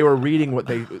guy. they were reading what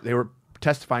they were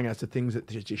testifying as to things that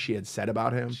she had said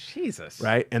about him. Jesus.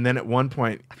 Right, and then at one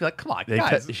point, I feel like, come on, they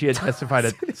guys. she had testified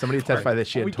that somebody testified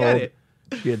that We get it.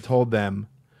 she had told them,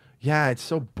 yeah, it's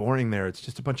so boring there. It's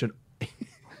just a bunch of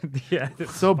Yeah,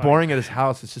 It's so boring at his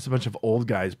house. It's just a bunch of old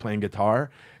guys playing guitar,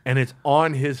 and it's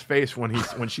on his face when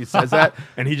she says that,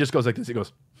 and he just goes like this. He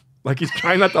goes like he's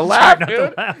trying not to laugh,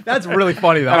 dude. That's really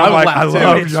funny though. And I'm like, I laugh,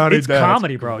 too. love Johnny It's Depp.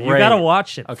 comedy, bro. You great. gotta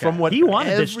watch it. From what he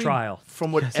wanted this trial.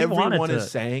 From what He wanted everyone to- is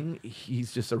saying,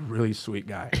 he's just a really sweet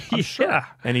guy. Yeah.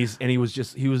 And he was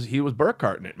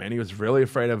Burkarting it, man. He was really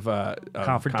afraid of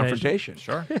confrontation.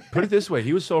 Sure. Put it this way: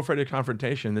 he was so afraid of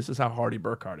confrontation. This is how hard he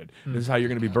Burkarted. This is how you're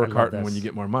going to be Burkarting when you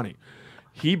get more money.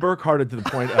 He Burkarted to the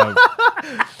point of.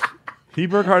 He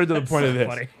Burkarted to the point of this.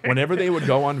 funny. Whenever they would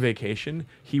go on vacation,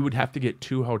 he would have to get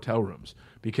 2 hotel rooms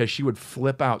because she would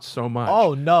flip out so much.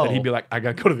 Oh, no. That he'd be like, I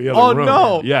gotta go to the other Oh room.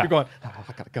 no! Yeah. You're going. Oh,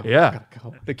 I gotta go. Yeah. I gotta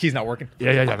go. The key's not working.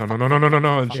 Yeah.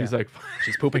 No. And she's like,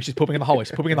 She's pooping. She's pooping in the hallway.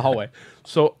 She's pooping in the hallway.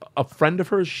 so a friend of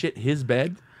hers shit his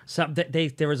bed.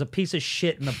 There was a piece of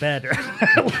shit in the bed,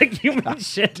 like human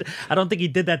shit. I don't think he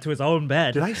did that to his own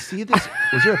bed. Did I see this?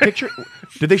 Was there a picture?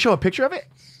 Did they show a picture of it?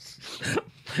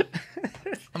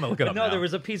 I'm gonna look it up. No, now. there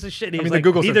was a piece of shit. He I was mean, the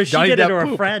like, Google either says she Johnny did it Depp or a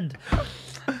poop. friend.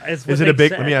 Is it a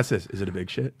big? Let me ask this: is it a big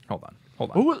shit? Hold on.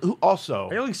 Who also?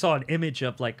 I only saw an image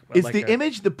of like. Is like the a-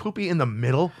 image the poopy in the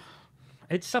middle?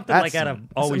 It's something That's like out of some-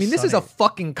 Always I mean, this is a Sunny.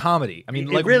 fucking comedy. I mean,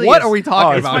 It like, really what is. are we Oh,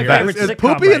 talking it's about my here? favorite Is sitcom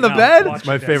poopy right in the now. bed? Watch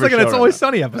my it. favorite It's like an show It's right Always now.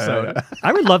 Sunny episode.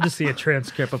 I would love to see a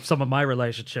transcript of some of my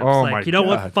relationships. Oh like, my you know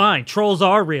God. what? Fine, trolls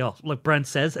are real. Like Brent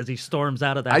says as he storms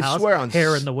out of the I house, swear, on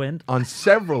hair in the wind. on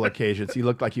several occasions, he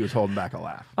looked like he was holding back a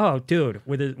laugh. Oh, dude,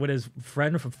 with his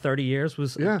friend from 30 years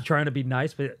was Yeah. trying to be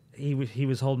nice, but he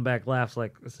was holding back laughs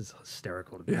like this is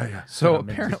hysterical to me. Yeah. So I'm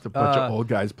into apparently, Just a bunch of old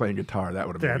guys playing guitar. That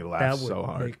would have made that me laugh would so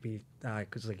hard. make me die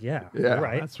because like yeah, Yeah, you're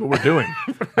right. that's what we're doing.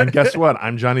 And guess what?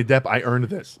 I'm Johnny Depp. I earned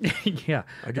this. Yeah,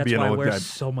 could that's be an why I old wear guy.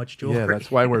 so much jewelry. Yeah, that's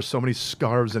why I wear so many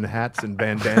scarves and hats and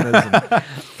bandanas and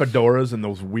fedoras and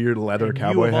those weird leather And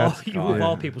cowboy you of all, hats. you of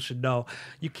all people should know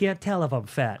you can't tell if I'm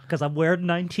fat because I'm wearing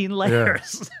 19 Yeah.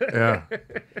 layers. Yeah.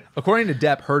 according to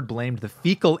Depp, Heard blamed the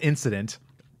fecal incident.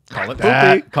 Call it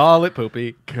That- poopy. Call it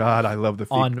poopy. God, I love the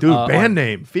On, dude. Band on-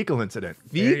 name, Fecal Incident.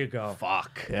 There you go.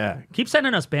 Fuck. Yeah. Keep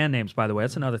sending us band names, by the way.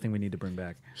 That's another thing we need to bring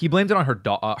back. He blamed it on her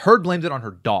dog. Heard blamed it on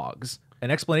her dogs.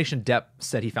 An explanation Depp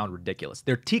said he found ridiculous.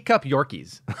 They're teacup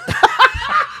Yorkies.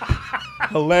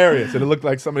 Hilarious. And it looked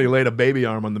like somebody laid a baby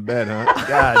arm on the bed, huh?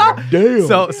 God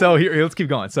damn. So here, let's keep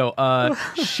going. So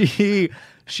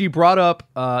she brought up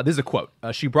this is a quote.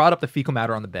 She brought up the fecal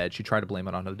matter on the bed. She tried to blame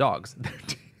it on the dogs.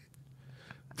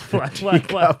 What?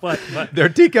 They're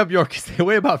teacup Yorkies. They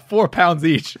weigh about 4 pounds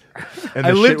each. and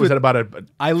I the lived shit was with- at about a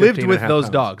I lived 15 with and a half those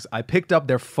pounds. dogs. I picked up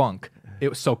their funk. It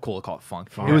was so cool to call it funk.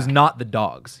 It was not the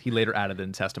dogs. He later added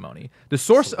in testimony. The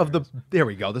source of the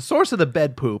The source of the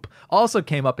bed poop also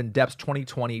came up in Depp's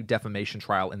 2020 defamation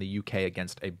trial in the UK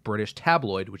against a British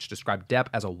tabloid, which described Depp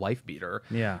as a wife beater.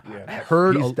 Yeah.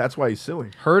 That's why he's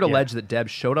suing. Heard alleged that Depp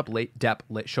showed up late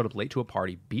showed up late to a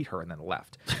party, beat her, and then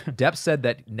left. Depp said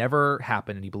that never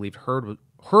happened, and he believed Heard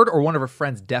or one of her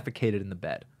friends defecated in the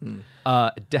bed.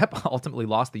 Depp ultimately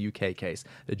lost the UK case.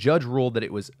 The judge ruled that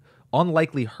it was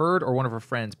unlikely Heard or one of her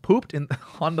friends pooped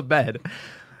on the bed. In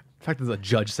fact, the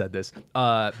judge said this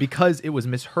because it was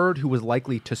Miss Heard who was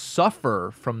likely to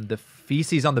suffer from the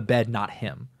feces on the bed, not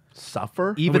him.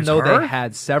 Suffer? Even It was though her? they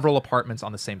had several apartments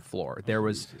on the same floor, there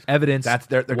was evidence.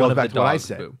 There one goes of back the to what I dogs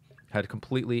said. had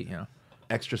completely,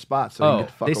 Extra spots. So you can Oh, get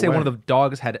the fuck they say away. one of the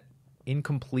dogs had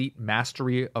incomplete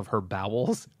mastery of her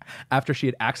bowels after she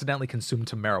had accidentally consumed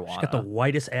some marijuana. Got the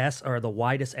whitest ass or the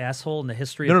widest asshole in the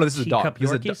history no, of this is a dog. teacup This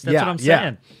is a Yorkies. do- That's yeah, what I'm yeah.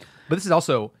 saying. But this is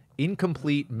also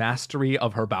incomplete mastery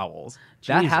of her bowels.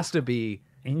 That Jesus. has to be.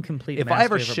 Incomplete. If I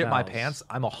ever mastery of her shit my bowels. pants,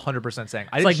 I'm 100% saying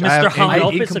I It's like didn't- I Mr. have Hung Opus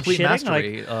of incomplete shitting,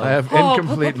 mastery. I have Oh,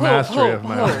 incomplete mastery of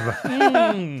my.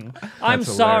 I'm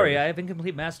That's sorry. hilarious. I have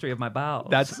incomplete mastery of my bowels.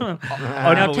 That's now take me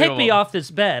unbelievable. off this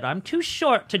bed. I'm too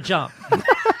short to jump.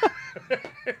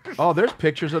 Oh, there's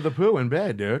pictures of the poo in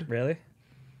bed, dude. Really?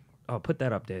 Oh, put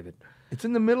that up, David. It's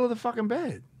in the middle of the fucking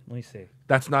bed. Let me see.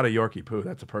 That's not a Yorkie poo.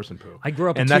 That's a person poo. I grew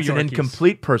up and with that's two an Yorkies.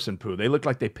 incomplete person poo. They look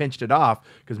like they pinched it off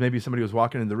because maybe somebody was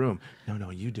walking in the room. No,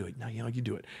 you do it. No, you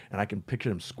do it. And I can picture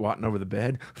them squatting over the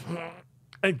bed.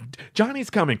 And Johnny's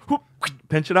coming. Whoop,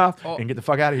 pinch it off and get the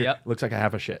fuck out of here. Yep. Looks like a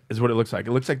half a shit is what it looks like.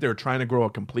 It looks like they were trying to grow a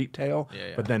complete tail,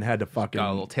 Yeah. but then had to fucking Got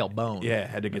a little tailbone. Yeah,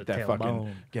 had to get that fucking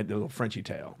tailbone. get the little Frenchy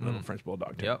tail, little French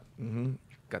bulldog tail. Yep.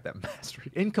 Got that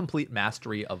mastery. Incomplete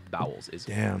mastery of bowels is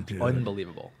Damn, dude.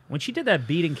 unbelievable. When she did that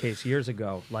beating case years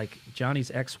ago, like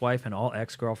Johnny's ex-wife and all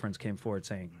ex-girlfriends came forward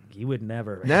saying he would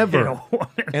never, Never. hit a woman.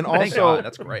 And Thank also, God,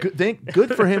 that's great.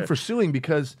 Good for him for suing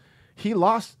because he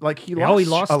lost. Like he Oh, he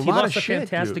lost lost a lot the of shit,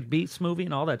 Fantastic dude. Beasts movie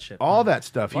and all that shit. All that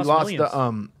stuff. He Lost lost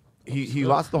millions. he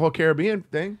lost the whole Caribbean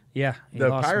thing. Yeah, he The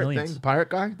lost pirate millions. thing, the pirate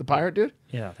guy, the pirate dude.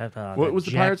 Yeah, that. What was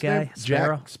the Jack pirate's guy? name?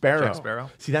 Sparrow? Jack Sparrow. Jack Sparrow.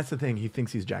 See, that's the thing. He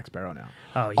thinks he's Jack Sparrow now.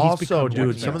 Oh, he's also, become Jack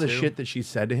dude, some of the Sparrow, too. shit that she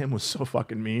said to him was so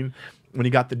fucking mean. When he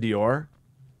got the Dior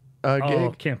Oh,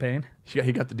 gig, campaign.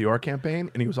 he got the Dior campaign,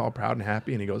 and he was all proud and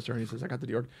happy. And he goes to her and he says, "I got the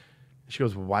Dior." She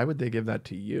goes, "Why would they give that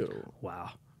to you?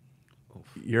 Wow.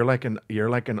 You're like an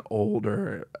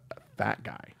older fat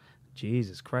guy."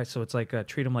 Jesus Christ. So it's like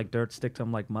treat him like dirt, stick to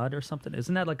him like mud or something.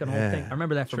 Isn't that like an old Yeah. thing? I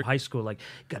remember that from high school. Like,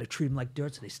 got to treat him like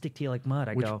dirt so they stick to you like mud.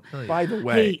 I go, By the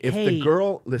way, if hey, the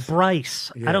girl listen,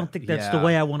 Bryce, I don't think that's the Yeah.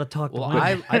 way I want to talk Well, to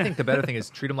women. I think the better thing is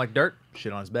treat him like dirt,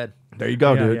 shit on his bed. there you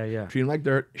go, Yeah, dude. yeah. Treat him like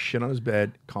dirt, shit on his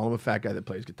bed, call him a fat guy that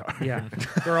plays guitar. Yeah.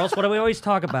 Girls, what do we always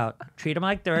talk about? Treat them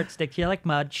like dirt, stick to you like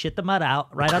mud, shit the mud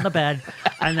out right on the bed,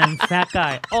 and then fat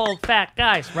guy. Old fat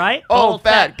guys, right? Old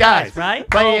fat guys, right?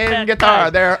 Old playing fat guitar.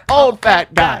 guys. They're old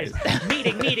fat guys.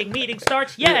 Meeting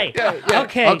starts. Yay. Yeah.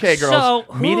 Okay, girls. so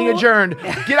Meeting who- adjourned.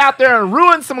 Get out there and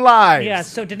ruin some lives. Yeah,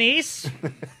 so Denise,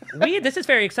 this is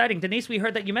very exciting. Denise, we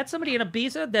heard that you met somebody in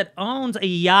Ibiza that owns a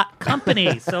yacht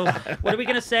company. So what are we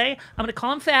going to say? I'm going to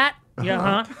call him fat.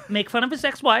 Yeah, make fun of his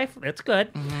ex-wife. That's good.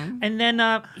 And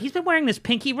then he's been wearing this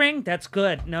pinky ring. That's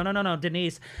good. No,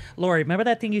 Denise. Lori, remember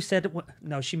that thing you said?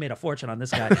 No, she made a fortune on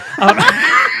this guy.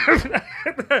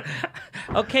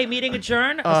 Okay, meeting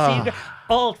adjourned. I'll see you.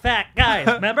 Old fat guys.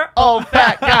 Remember? Old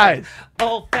fat guys.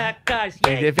 Old fat guys.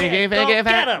 Yeah, Fingy, go fat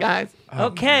get 'em. guys.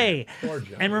 Okay.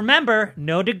 And remember,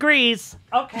 no degrees.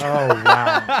 Okay. Oh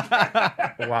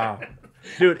wow. Wow.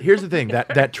 Dude, here's the thing.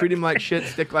 That treat him like shit,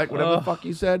 stick like whatever the fuck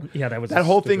you said. Yeah, that was that a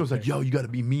whole thing stupid was like, thing. yo, you gotta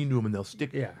be mean to him and they'll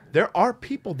stick. Yeah. There are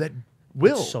people that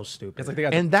will. So stupid. It's like they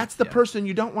got and that's the person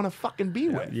you don't want to fucking be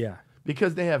with. Yeah.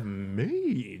 Because they have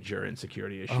major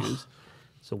insecurity issues.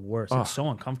 It's the worst. It's so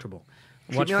uncomfortable.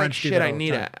 Treat me like do shit, that I all the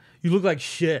need time. it. You look like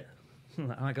shit.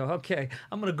 I go, okay,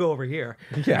 I'm going to go over here.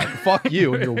 Yeah, fuck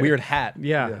you and your weird hat.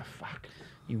 Yeah. Fuck.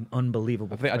 You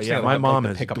unbelievable. I just Yeah, think my like mom the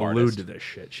is pickup glued artist. to this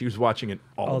shit. She was watching it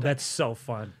all Oh, day. that's so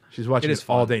fun. She's watching It it, is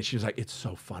all fun. day. She was like, it's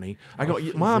so funny. I go,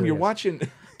 Mom, you're watching.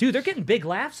 Dude, they're getting big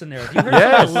laughs in there. Have you heard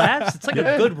Yes. some of the laughs? It's like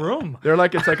a good room. They're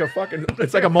like, it's like a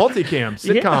multicam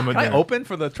sitcom. in Can I there. open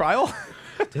for the trial?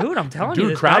 Dude, I'm telling you,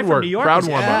 Dude, this guy crowd from work, New York crowd is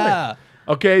warm funny. up.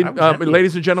 Okay, happy.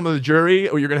 ladies and gentlemen of the jury,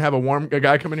 you're going to have a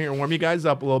guy come in here and warm you guys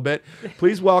up a little bit.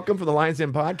 Please welcome for the Lions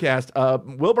Den podcast,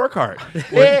 Will Burkart.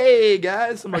 Hey,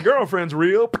 guys, my girlfriend's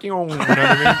real. You know what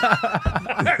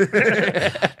I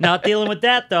mean? Not dealing with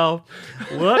that, though.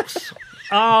 Whoops.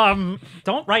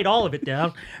 Don't write all of it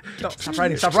down. Stop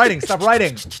writing.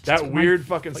 That weird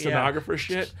fucking stenographer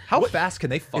shit. How fast can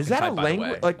they fucking Is that type, a by the way?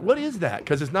 language? Like, what is that?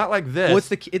 Because it's not like this.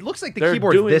 Well, it looks like the They're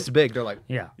keyboard's doing- this big. They're like,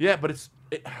 Yeah. Yeah, but it's.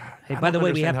 Hey, by the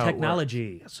way, we have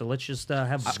technology, so let's just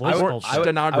have voice I bullshit. would do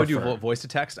Stenographer. voice to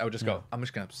text. I would just go, I'm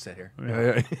just going to sit here.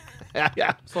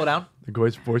 Yeah. Slow down. The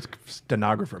voice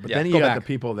stenographer. But Yeah, then you go got back. the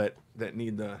people that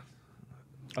need the.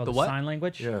 Oh, the what? sign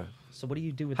language? Yeah. So what do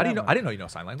you do with How that do you know? one? I didn't know you know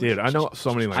sign language. Dude, I know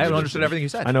so many languages. I understood everything you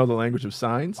said. I know the language of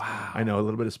signs. Wow. I know a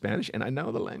little bit of Spanish, and I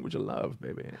know the language of love,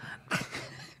 baby. All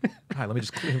right, let me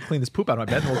just clean this poop out of my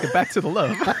bed and we'll get back to the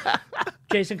love.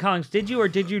 Jason Collings, did you or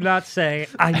did you not say,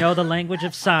 I know the language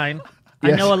of sign, I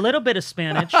Yes. know a little bit of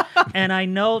Spanish, and I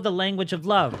know the language of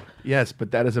love? Yes,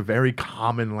 but that is a very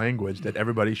common language that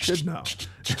everybody should know.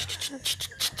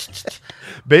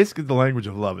 Basically, the language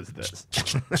of love is this.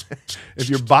 If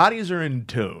your bodies are in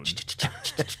tune.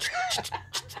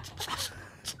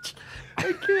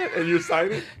 I can't. And you're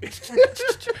signing?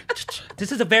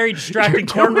 This is a very distracting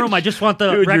courtroom. I just want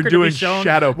the Dude, record you're doing to be shown.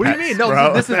 shadow What do you pets, mean? No,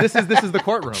 bro. this is the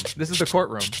courtroom. This is the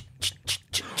courtroom.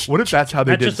 What if that's how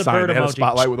they That's did just a sign? bird They had a emoji.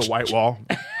 spotlight with a white wall.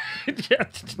 We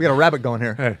got a rabbit going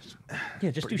here. Hey, Yeah,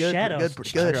 just do shadows.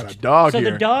 I got a dog So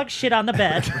here. the dog shit on the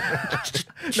bed,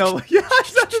 No, yeah.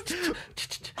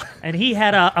 and he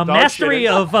had a mastery shitting.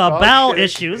 of Dog bowel shitting.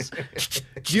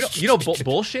 issues. You know,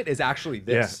 bullshit is actually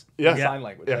this. Yeah. The Yeah. sign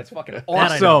language. Yeah. That's fucking I know.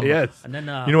 awesome. Yes. And then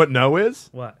You know what no is?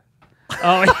 what?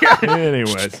 Oh yeah.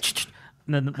 Anyways.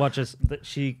 And then watch this.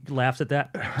 She laughs at that.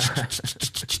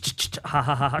 Ha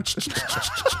ha ha ha.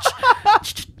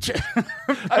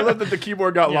 I love that the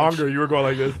keyboard got longer. You were going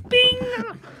like this. Bing.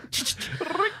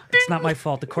 It's not my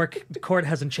fault. The court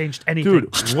hasn't changed anything.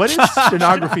 Dude, what does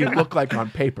stenography look like on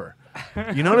paper?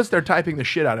 You notice they're typing the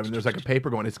shit out of it. And there's like a paper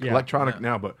going. It's electronic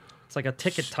now, but It's like a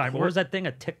ticket time. What was that thing?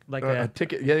 A tick like a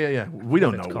ticket. Yeah. We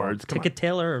don't know words. Come ticket on.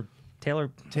 Taylor or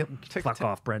Taylor. Fuck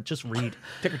off, Brent. Just read.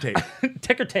 Ticker tape.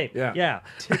 Ticker tape. Yeah.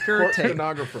 Ticker Court tape.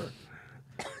 stenographer.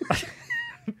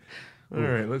 All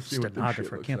right, let's see what this shit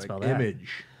Stenographer. looks Can't like. spell that.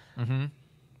 Image. Mm-hmm.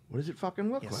 What does it fucking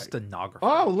look like? Stenographer.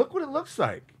 Oh, look what it looks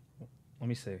like. Let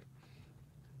me see.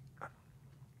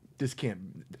 This can't.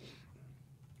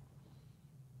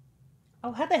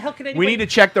 Oh, how the hell can anybody? We need to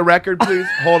check the record, please.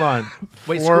 Hold on.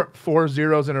 Wait, four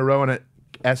zeros in a row and a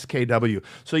SKW.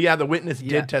 So yeah, the witness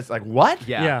did test. Like what?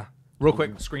 Yeah. Yeah. Real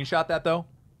quick, screenshot that though,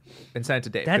 and send it to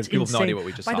Dave That's because people insane. have no idea what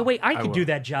we just By saw. the way, I could will. do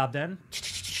that job then.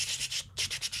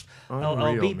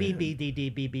 Unreal, B man. B B D D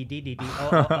B B D D D.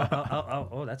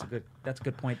 Oh, that's a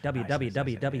good point. W W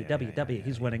W W W W.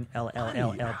 He's winning. L L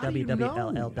L L W W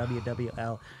L L W W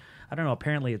L. I don't know.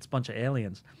 Apparently, it's a bunch of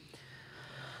aliens.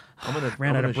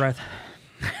 Ran out of breath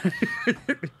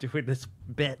doing this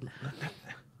bit.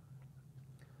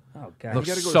 Oh god, Looks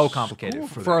You gotta go so to complicated. school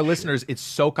For for our that listeners, it's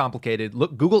so complicated.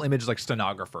 Look, Google images like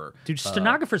stenographer. dude,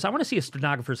 stenographers. I want to see a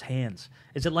stenographer's hands.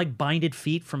 Is it like binded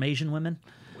feet from Asian women?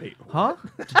 Wait, Huh?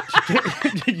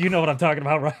 You know what I'm talking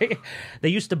about, right? They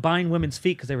used to bind women's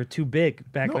feet because they were too big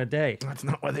back in the day. that's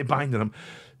not why they binded them.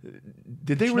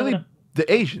 Did they You know really? what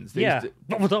The Asians. They Yeah. used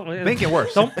Well, don't, Make it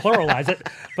worse. Don't pluralize it.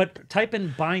 But type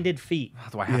in binded feet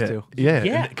Do I have to? Yeah,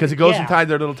 Yeah. because it goes Yeah. inside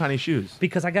their little tiny shoes.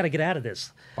 because I got to get out of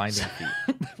this. Binding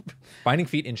feet. Binding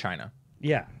feet in China.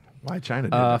 Yeah. Why China?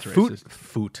 Did that's Foot.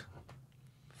 racist.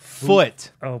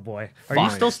 Foot. Oh boy. Are you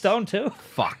Fine. still stoned too?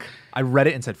 Fuck. I read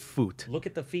it and said foot. Look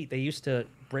at the feet. They used to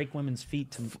break women's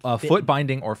feet to fit- Foot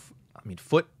binding or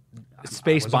foot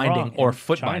space wasn't binding wrong. or In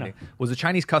foot China. binding was a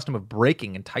Chinese custom of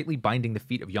breaking and tightly binding the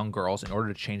feet of young girls in order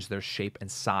to change their shape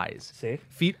and size. See?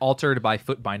 Feet altered by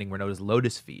foot binding were known as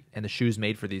lotus feet, and the shoes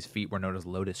made for these feet were known as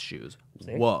lotus shoes.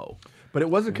 See? Whoa. But it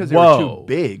wasn't because they were Whoa. too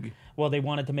big. Well, they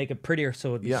wanted to make it prettier, so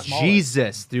it'd be Yeah. smaller.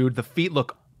 Jesus, dude, the feet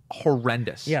look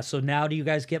horrendous. Yeah. So now, do you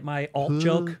guys get my alt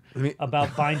joke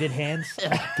about binded hands?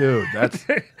 Dude, that's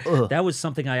That was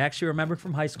something I actually remembered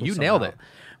from high school. You somehow. nailed it.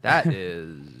 That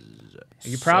is. Are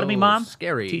you proud of me, Mom?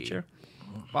 Scary. Teacher.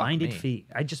 Fuck Binded me. feet.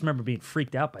 I just remember being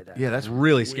freaked out by that. yeah, that's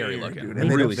Really scary looking. dude. And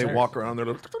they, really they scary. walk around their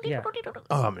little. Yeah.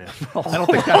 Oh man, I don't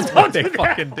think that's what they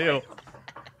fucking do.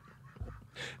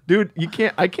 dude, you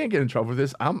can't. I can't get in trouble for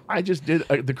this. I just did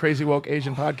the Crazy Woke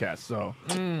Asian podcast, so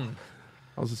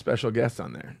I was a special guest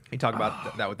on there. You talk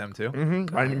about that with them too.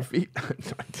 Binding feet.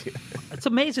 It's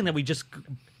amazing that we just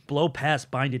blow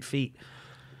past binded feet.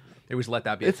 They always let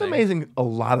that be. It's a thing. amazing. A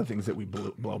lot of things that we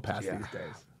blow past these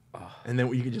days, and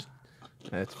then you can just.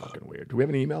 That's fucking weird. Do we have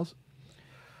any emails?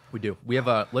 We do. We have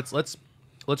a let's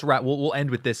wrap. We'll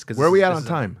end with this because Where are we at on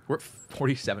time? We're at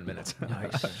 47 minutes.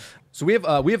 Nice. So we have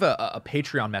a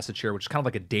Patreon message here, which is kind of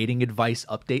like a dating advice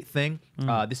update thing.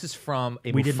 This is from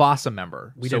a Mufasa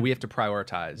member, so we have to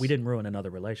prioritize. We didn't ruin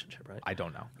another relationship, right? I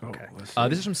don't know. Okay.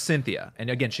 This is from Cynthia, and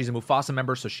again, she's a Mufasa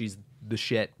member, so she's the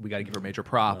shit. We got to give her major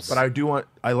props. But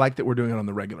I like that we're doing it on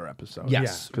the regular episode.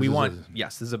 Yes, 'Cause we this want. is-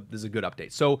 Yes, this is a good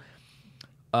update. So,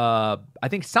 I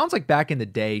think it sounds like back in the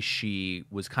day she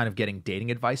was kind of getting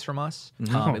dating advice from us.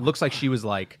 It looks like she was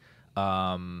like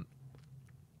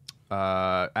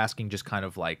asking just kind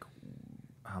of like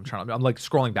I'm like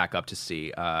scrolling back up to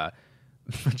see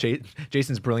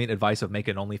Jason's brilliant advice of make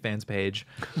an OnlyFans page.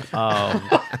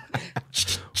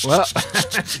 Well,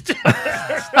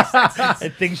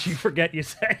 And things you forget you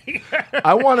say.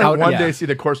 I want to one yeah. day see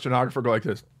the course stenographer go like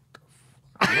this.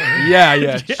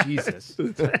 Yeah. Jesus.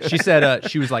 She said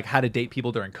she was like how to date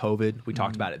people during COVID. We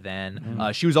talked about it then.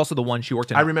 She was also the one she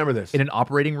worked in. I remember this. In an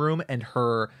operating room, and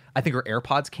I think her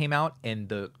AirPods came out, and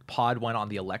the pod went on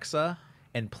the Alexa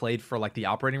and played for like the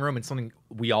operating room, and something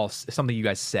you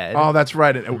guys said. Oh, that's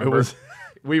right. It was.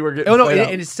 We were getting. Oh no! played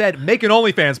out. And it said make an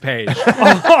OnlyFans page.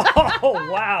 Oh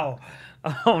wow.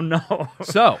 Oh no.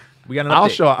 So we got an update. I'll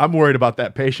show. I'm worried about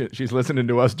that patient. She's listening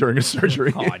to us during a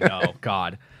surgery. Oh no,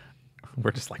 God.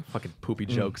 We're just like fucking poopy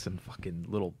jokes and fucking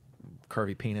little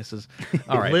curvy penises.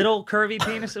 All right. Little curvy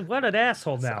penis. What an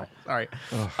asshole now. All right.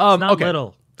 It's not okay.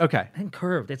 little. Okay. And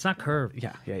curved. It's not curved.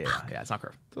 Yeah. It's not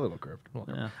curved. It's a little curved.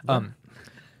 Yeah.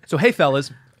 So hey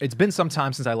fellas, it's been some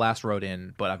time since I last wrote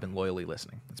in, but I've been loyally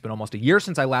listening. It's been almost a year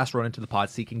since I last wrote into the pod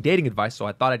seeking dating advice, so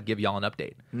I thought I'd give y'all an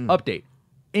update. Update.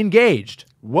 Engaged.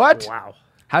 What? Wow.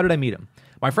 How did I meet him?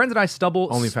 My friends and I stumbled.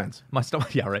 OnlyFans.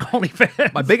 Yeah, right.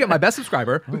 OnlyFans. My best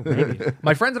subscriber.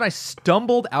 My friends and I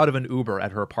stumbled out of an Uber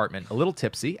at her apartment, a little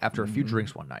tipsy, after a few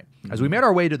drinks one night. As we made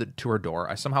our way to her door,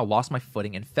 I somehow lost my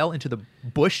footing and fell into the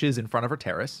bushes in front of her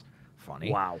terrace.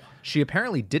 Funny. Wow. She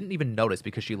apparently didn't even notice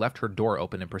because she left her door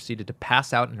open and proceeded to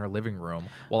pass out in her living room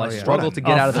while I struggled to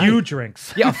get out of the few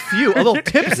drinks. Yeah, a few. A little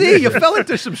tipsy. You fell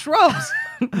into some shrubs.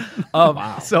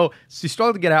 So she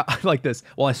struggled to get out like this.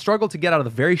 Well, I struggled to get out of the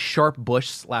very sharp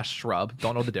bush / shrub.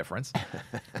 Don't know the difference.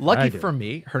 Lucky for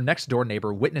me, her next door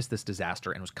neighbor witnessed this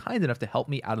disaster and was kind enough to help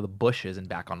me out of the bushes and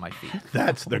back on my feet.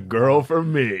 That's the girl for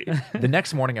me. The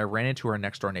next morning, I ran into her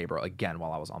next door neighbor again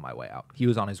while I was on my way out. He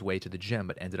was on his way to the gym,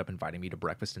 but ended up inviting me to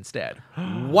breakfast instead.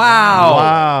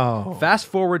 Wow. Fast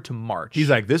forward to March. He's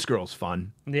like, this girl's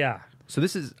fun. Yeah. So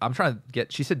this is, I'm trying to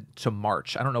get, she said to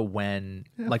March. I don't know when,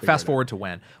 like fast forward to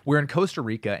when. We're in Costa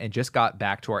Rica and just got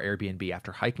back to our Airbnb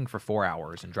after hiking for 4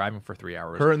 hours and driving for 3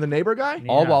 hours. Her and the neighbor guy?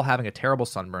 All while having a terrible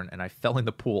sunburn, and I fell in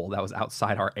the pool that was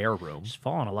outside our air room. She's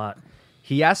falling a lot.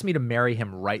 He asked me to marry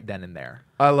him right then and there.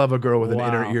 I love a girl with an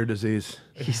inner ear disease.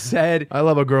 He said, I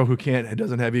love a girl who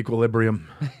doesn't have equilibrium.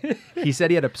 he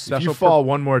said he had a If special you fall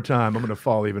one more time, I'm going to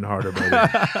fall even harder, baby.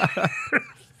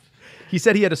 He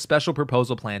said he had a special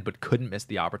proposal planned, but couldn't miss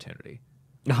the opportunity.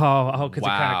 Oh, because it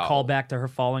kind Wow. of called back to her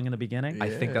falling in the beginning. I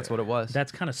think that's what it was.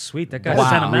 That's kind of sweet. That guy's That's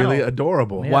sentimental. really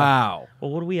adorable. Yeah. Wow. Well,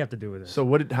 what do we have to do with this? So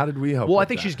how did we help? Well, I with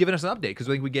think that? she's giving us an update because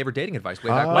we gave her dating advice way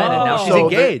back when, and now she's So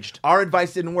engaged. our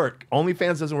advice didn't work.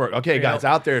 OnlyFans doesn't work. Okay, guys,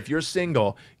 out there, if you're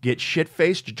single, get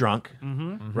shit-faced drunk,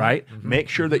 right? Make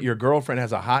sure that your girlfriend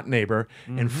has a hot neighbor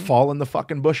and fall in the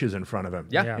fucking bushes in front of him.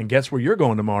 Yeah. And guess where you're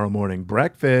going tomorrow morning?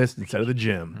 Breakfast instead of the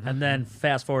gym. And then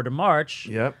fast forward to March.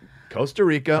 Yep. Costa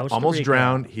Rica, Costa almost Rica.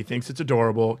 drowned. He thinks it's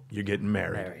adorable. You're getting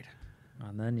married.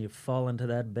 And then you fall into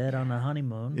that bed on the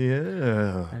honeymoon.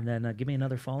 Yeah. And then give me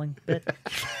another falling bit.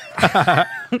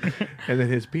 And then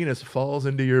his penis falls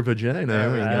into your vagina. And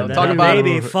And then Talk a about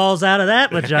baby falls out of that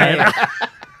vagina.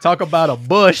 Talk about a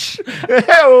bush.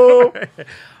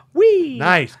 Whee!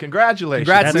 Nice. Congratulations.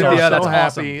 Congrats, we Cynthia. are That's so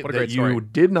awesome. happy What a that great you story.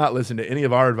 did not listen to any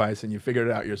of our advice and you figured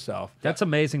it out yourself. That's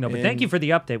amazing, though. But thank you for the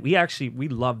update. We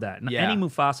love that. And Yeah. any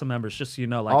Mufasa members, just so you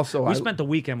know, like Also, we spent the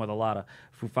weekend with a lot of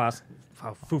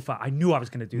Fufa. I knew I was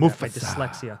going to do that by Mufasa.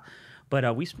 dyslexia.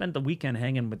 But we spent the weekend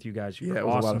hanging with you guys. You Yeah, were it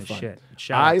was awesome a lot of as fun. shit.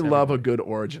 Shout out I to love a everybody. good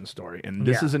origin story. And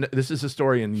this Yeah. is a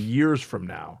story in years from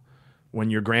now when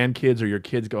your grandkids or your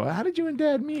kids go, how did you and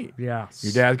dad meet? Yeah.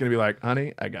 Your dad's going to be like,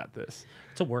 honey, I got this.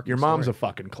 It's a working Your mom's story. a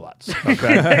fucking klutz.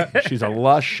 Okay? She's a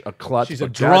lush, a klutz. She's a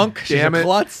but drunk, God she's a damn it,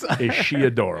 klutz. Is she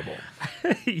adorable?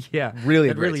 Yeah. Really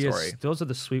a It great really story. is. Those are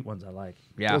the sweet ones I like.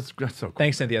 Yeah. That's so cool.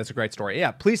 Thanks, Cynthia. That's a great story.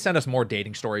 Yeah, please send us more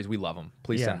dating stories. We love them.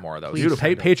 Please Yeah, send more of those. please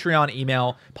send Patreon,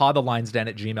 email,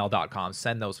 podthelinesden@gmail.com.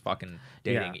 Send those fucking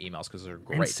dating emails because they're And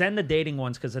great. send the dating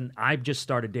ones because then I've just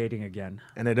started dating again.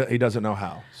 And he doesn't know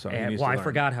how. So he And, needs well, to I learn.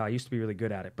 forgot how I used to be really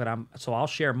good at it, but so I'll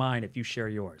share mine if you share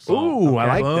yours. Ooh, I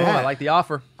like Boom, that. I like the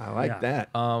offer. I like Yeah. that.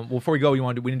 Well, before we go, we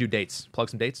didn't do dates. Plug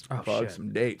some dates. Plug shit.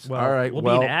 some dates. Well, All right. we'll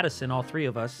well, be in Addison, all three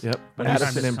of us. Yep. by the time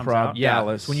Addison this comes Improv. out. Yeah.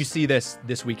 Dallas. So when you see this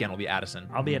weekend, will be Addison.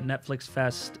 I'll be at Netflix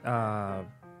Fest.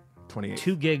 28.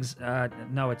 2 gigs.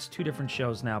 No, it's 2 different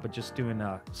shows now, but just doing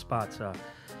spots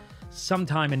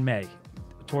sometime in May,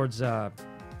 towards the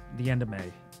end of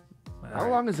May. How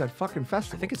long is that fucking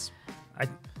festival? I think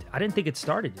I didn't think it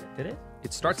started yet, did it?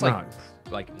 it starts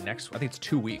It's like next. I think it's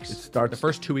 2 weeks. It starts- the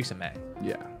first 2 weeks in May.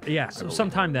 Yeah. Yeah, so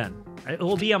sometime then. It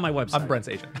will be on my website. I'm Brent's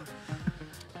agent.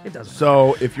 It doesn't.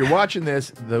 So if you're watching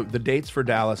this, the dates for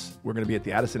Dallas, we're going to be at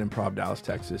the Addison Improv, Dallas,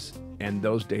 Texas, and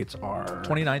those dates are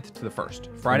 29th to the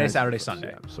 1st. Friday, Saturday, Sunday.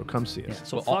 Yeah, so come see us.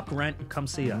 So We'll fuck rent and come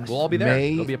see us. We'll all be there.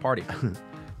 May- It'll be a party.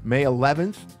 May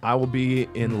 11th, I will be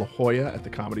in La Jolla at the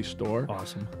Comedy Store.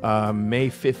 Awesome. May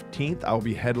 15th, I'll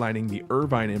be headlining the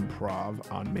Irvine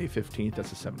Improv on May 15th.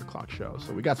 That's a 7 o'clock show.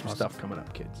 So we got some stuff coming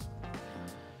up, kids.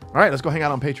 All right, let's go hang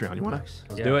out on Patreon. You want to?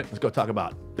 Let's do it. Let's go talk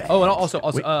about Oh, and also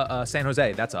San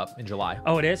Jose. That's up in July.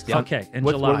 Oh, it is? Yeah. Okay, in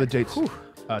What July. are the dates?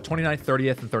 29th,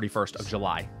 30th, and 31st of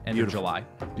July. End of July.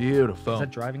 Beautiful. Is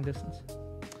that driving distance?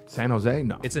 San Jose?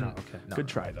 No. It's in. okay. No. Good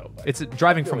try, though. But It's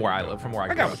driving from where I live, from where I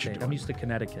got go. what you're I'm doing. used to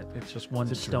Connecticut. It's just one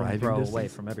it stone driving throw away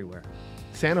distance? from everywhere.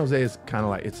 San Jose is kind of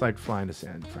like, it's like flying to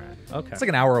San Fran. Okay. It's like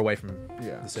an hour away from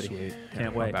the city. Sweet.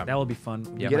 Can't wait. bad. That will be fun.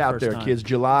 Yeah, Get my out first there, time. kids.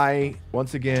 July,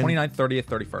 once again. 29th, 30th,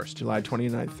 31st. July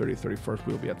 29th, 30th, 31st,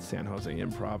 we'll be at the San Jose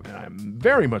Improv, and I'm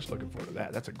very much looking forward to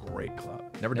that. That's a great club.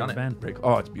 Never done Never it. been. Great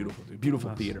oh, it's beautiful, dude.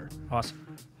 Beautiful theater. Awesome.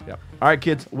 Yep. All right,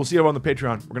 kids. We'll see you on the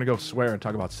Patreon. We're going to go swear and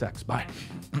talk about sex. Bye.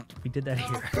 We did that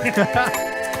here.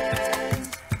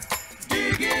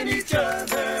 Digging each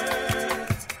other.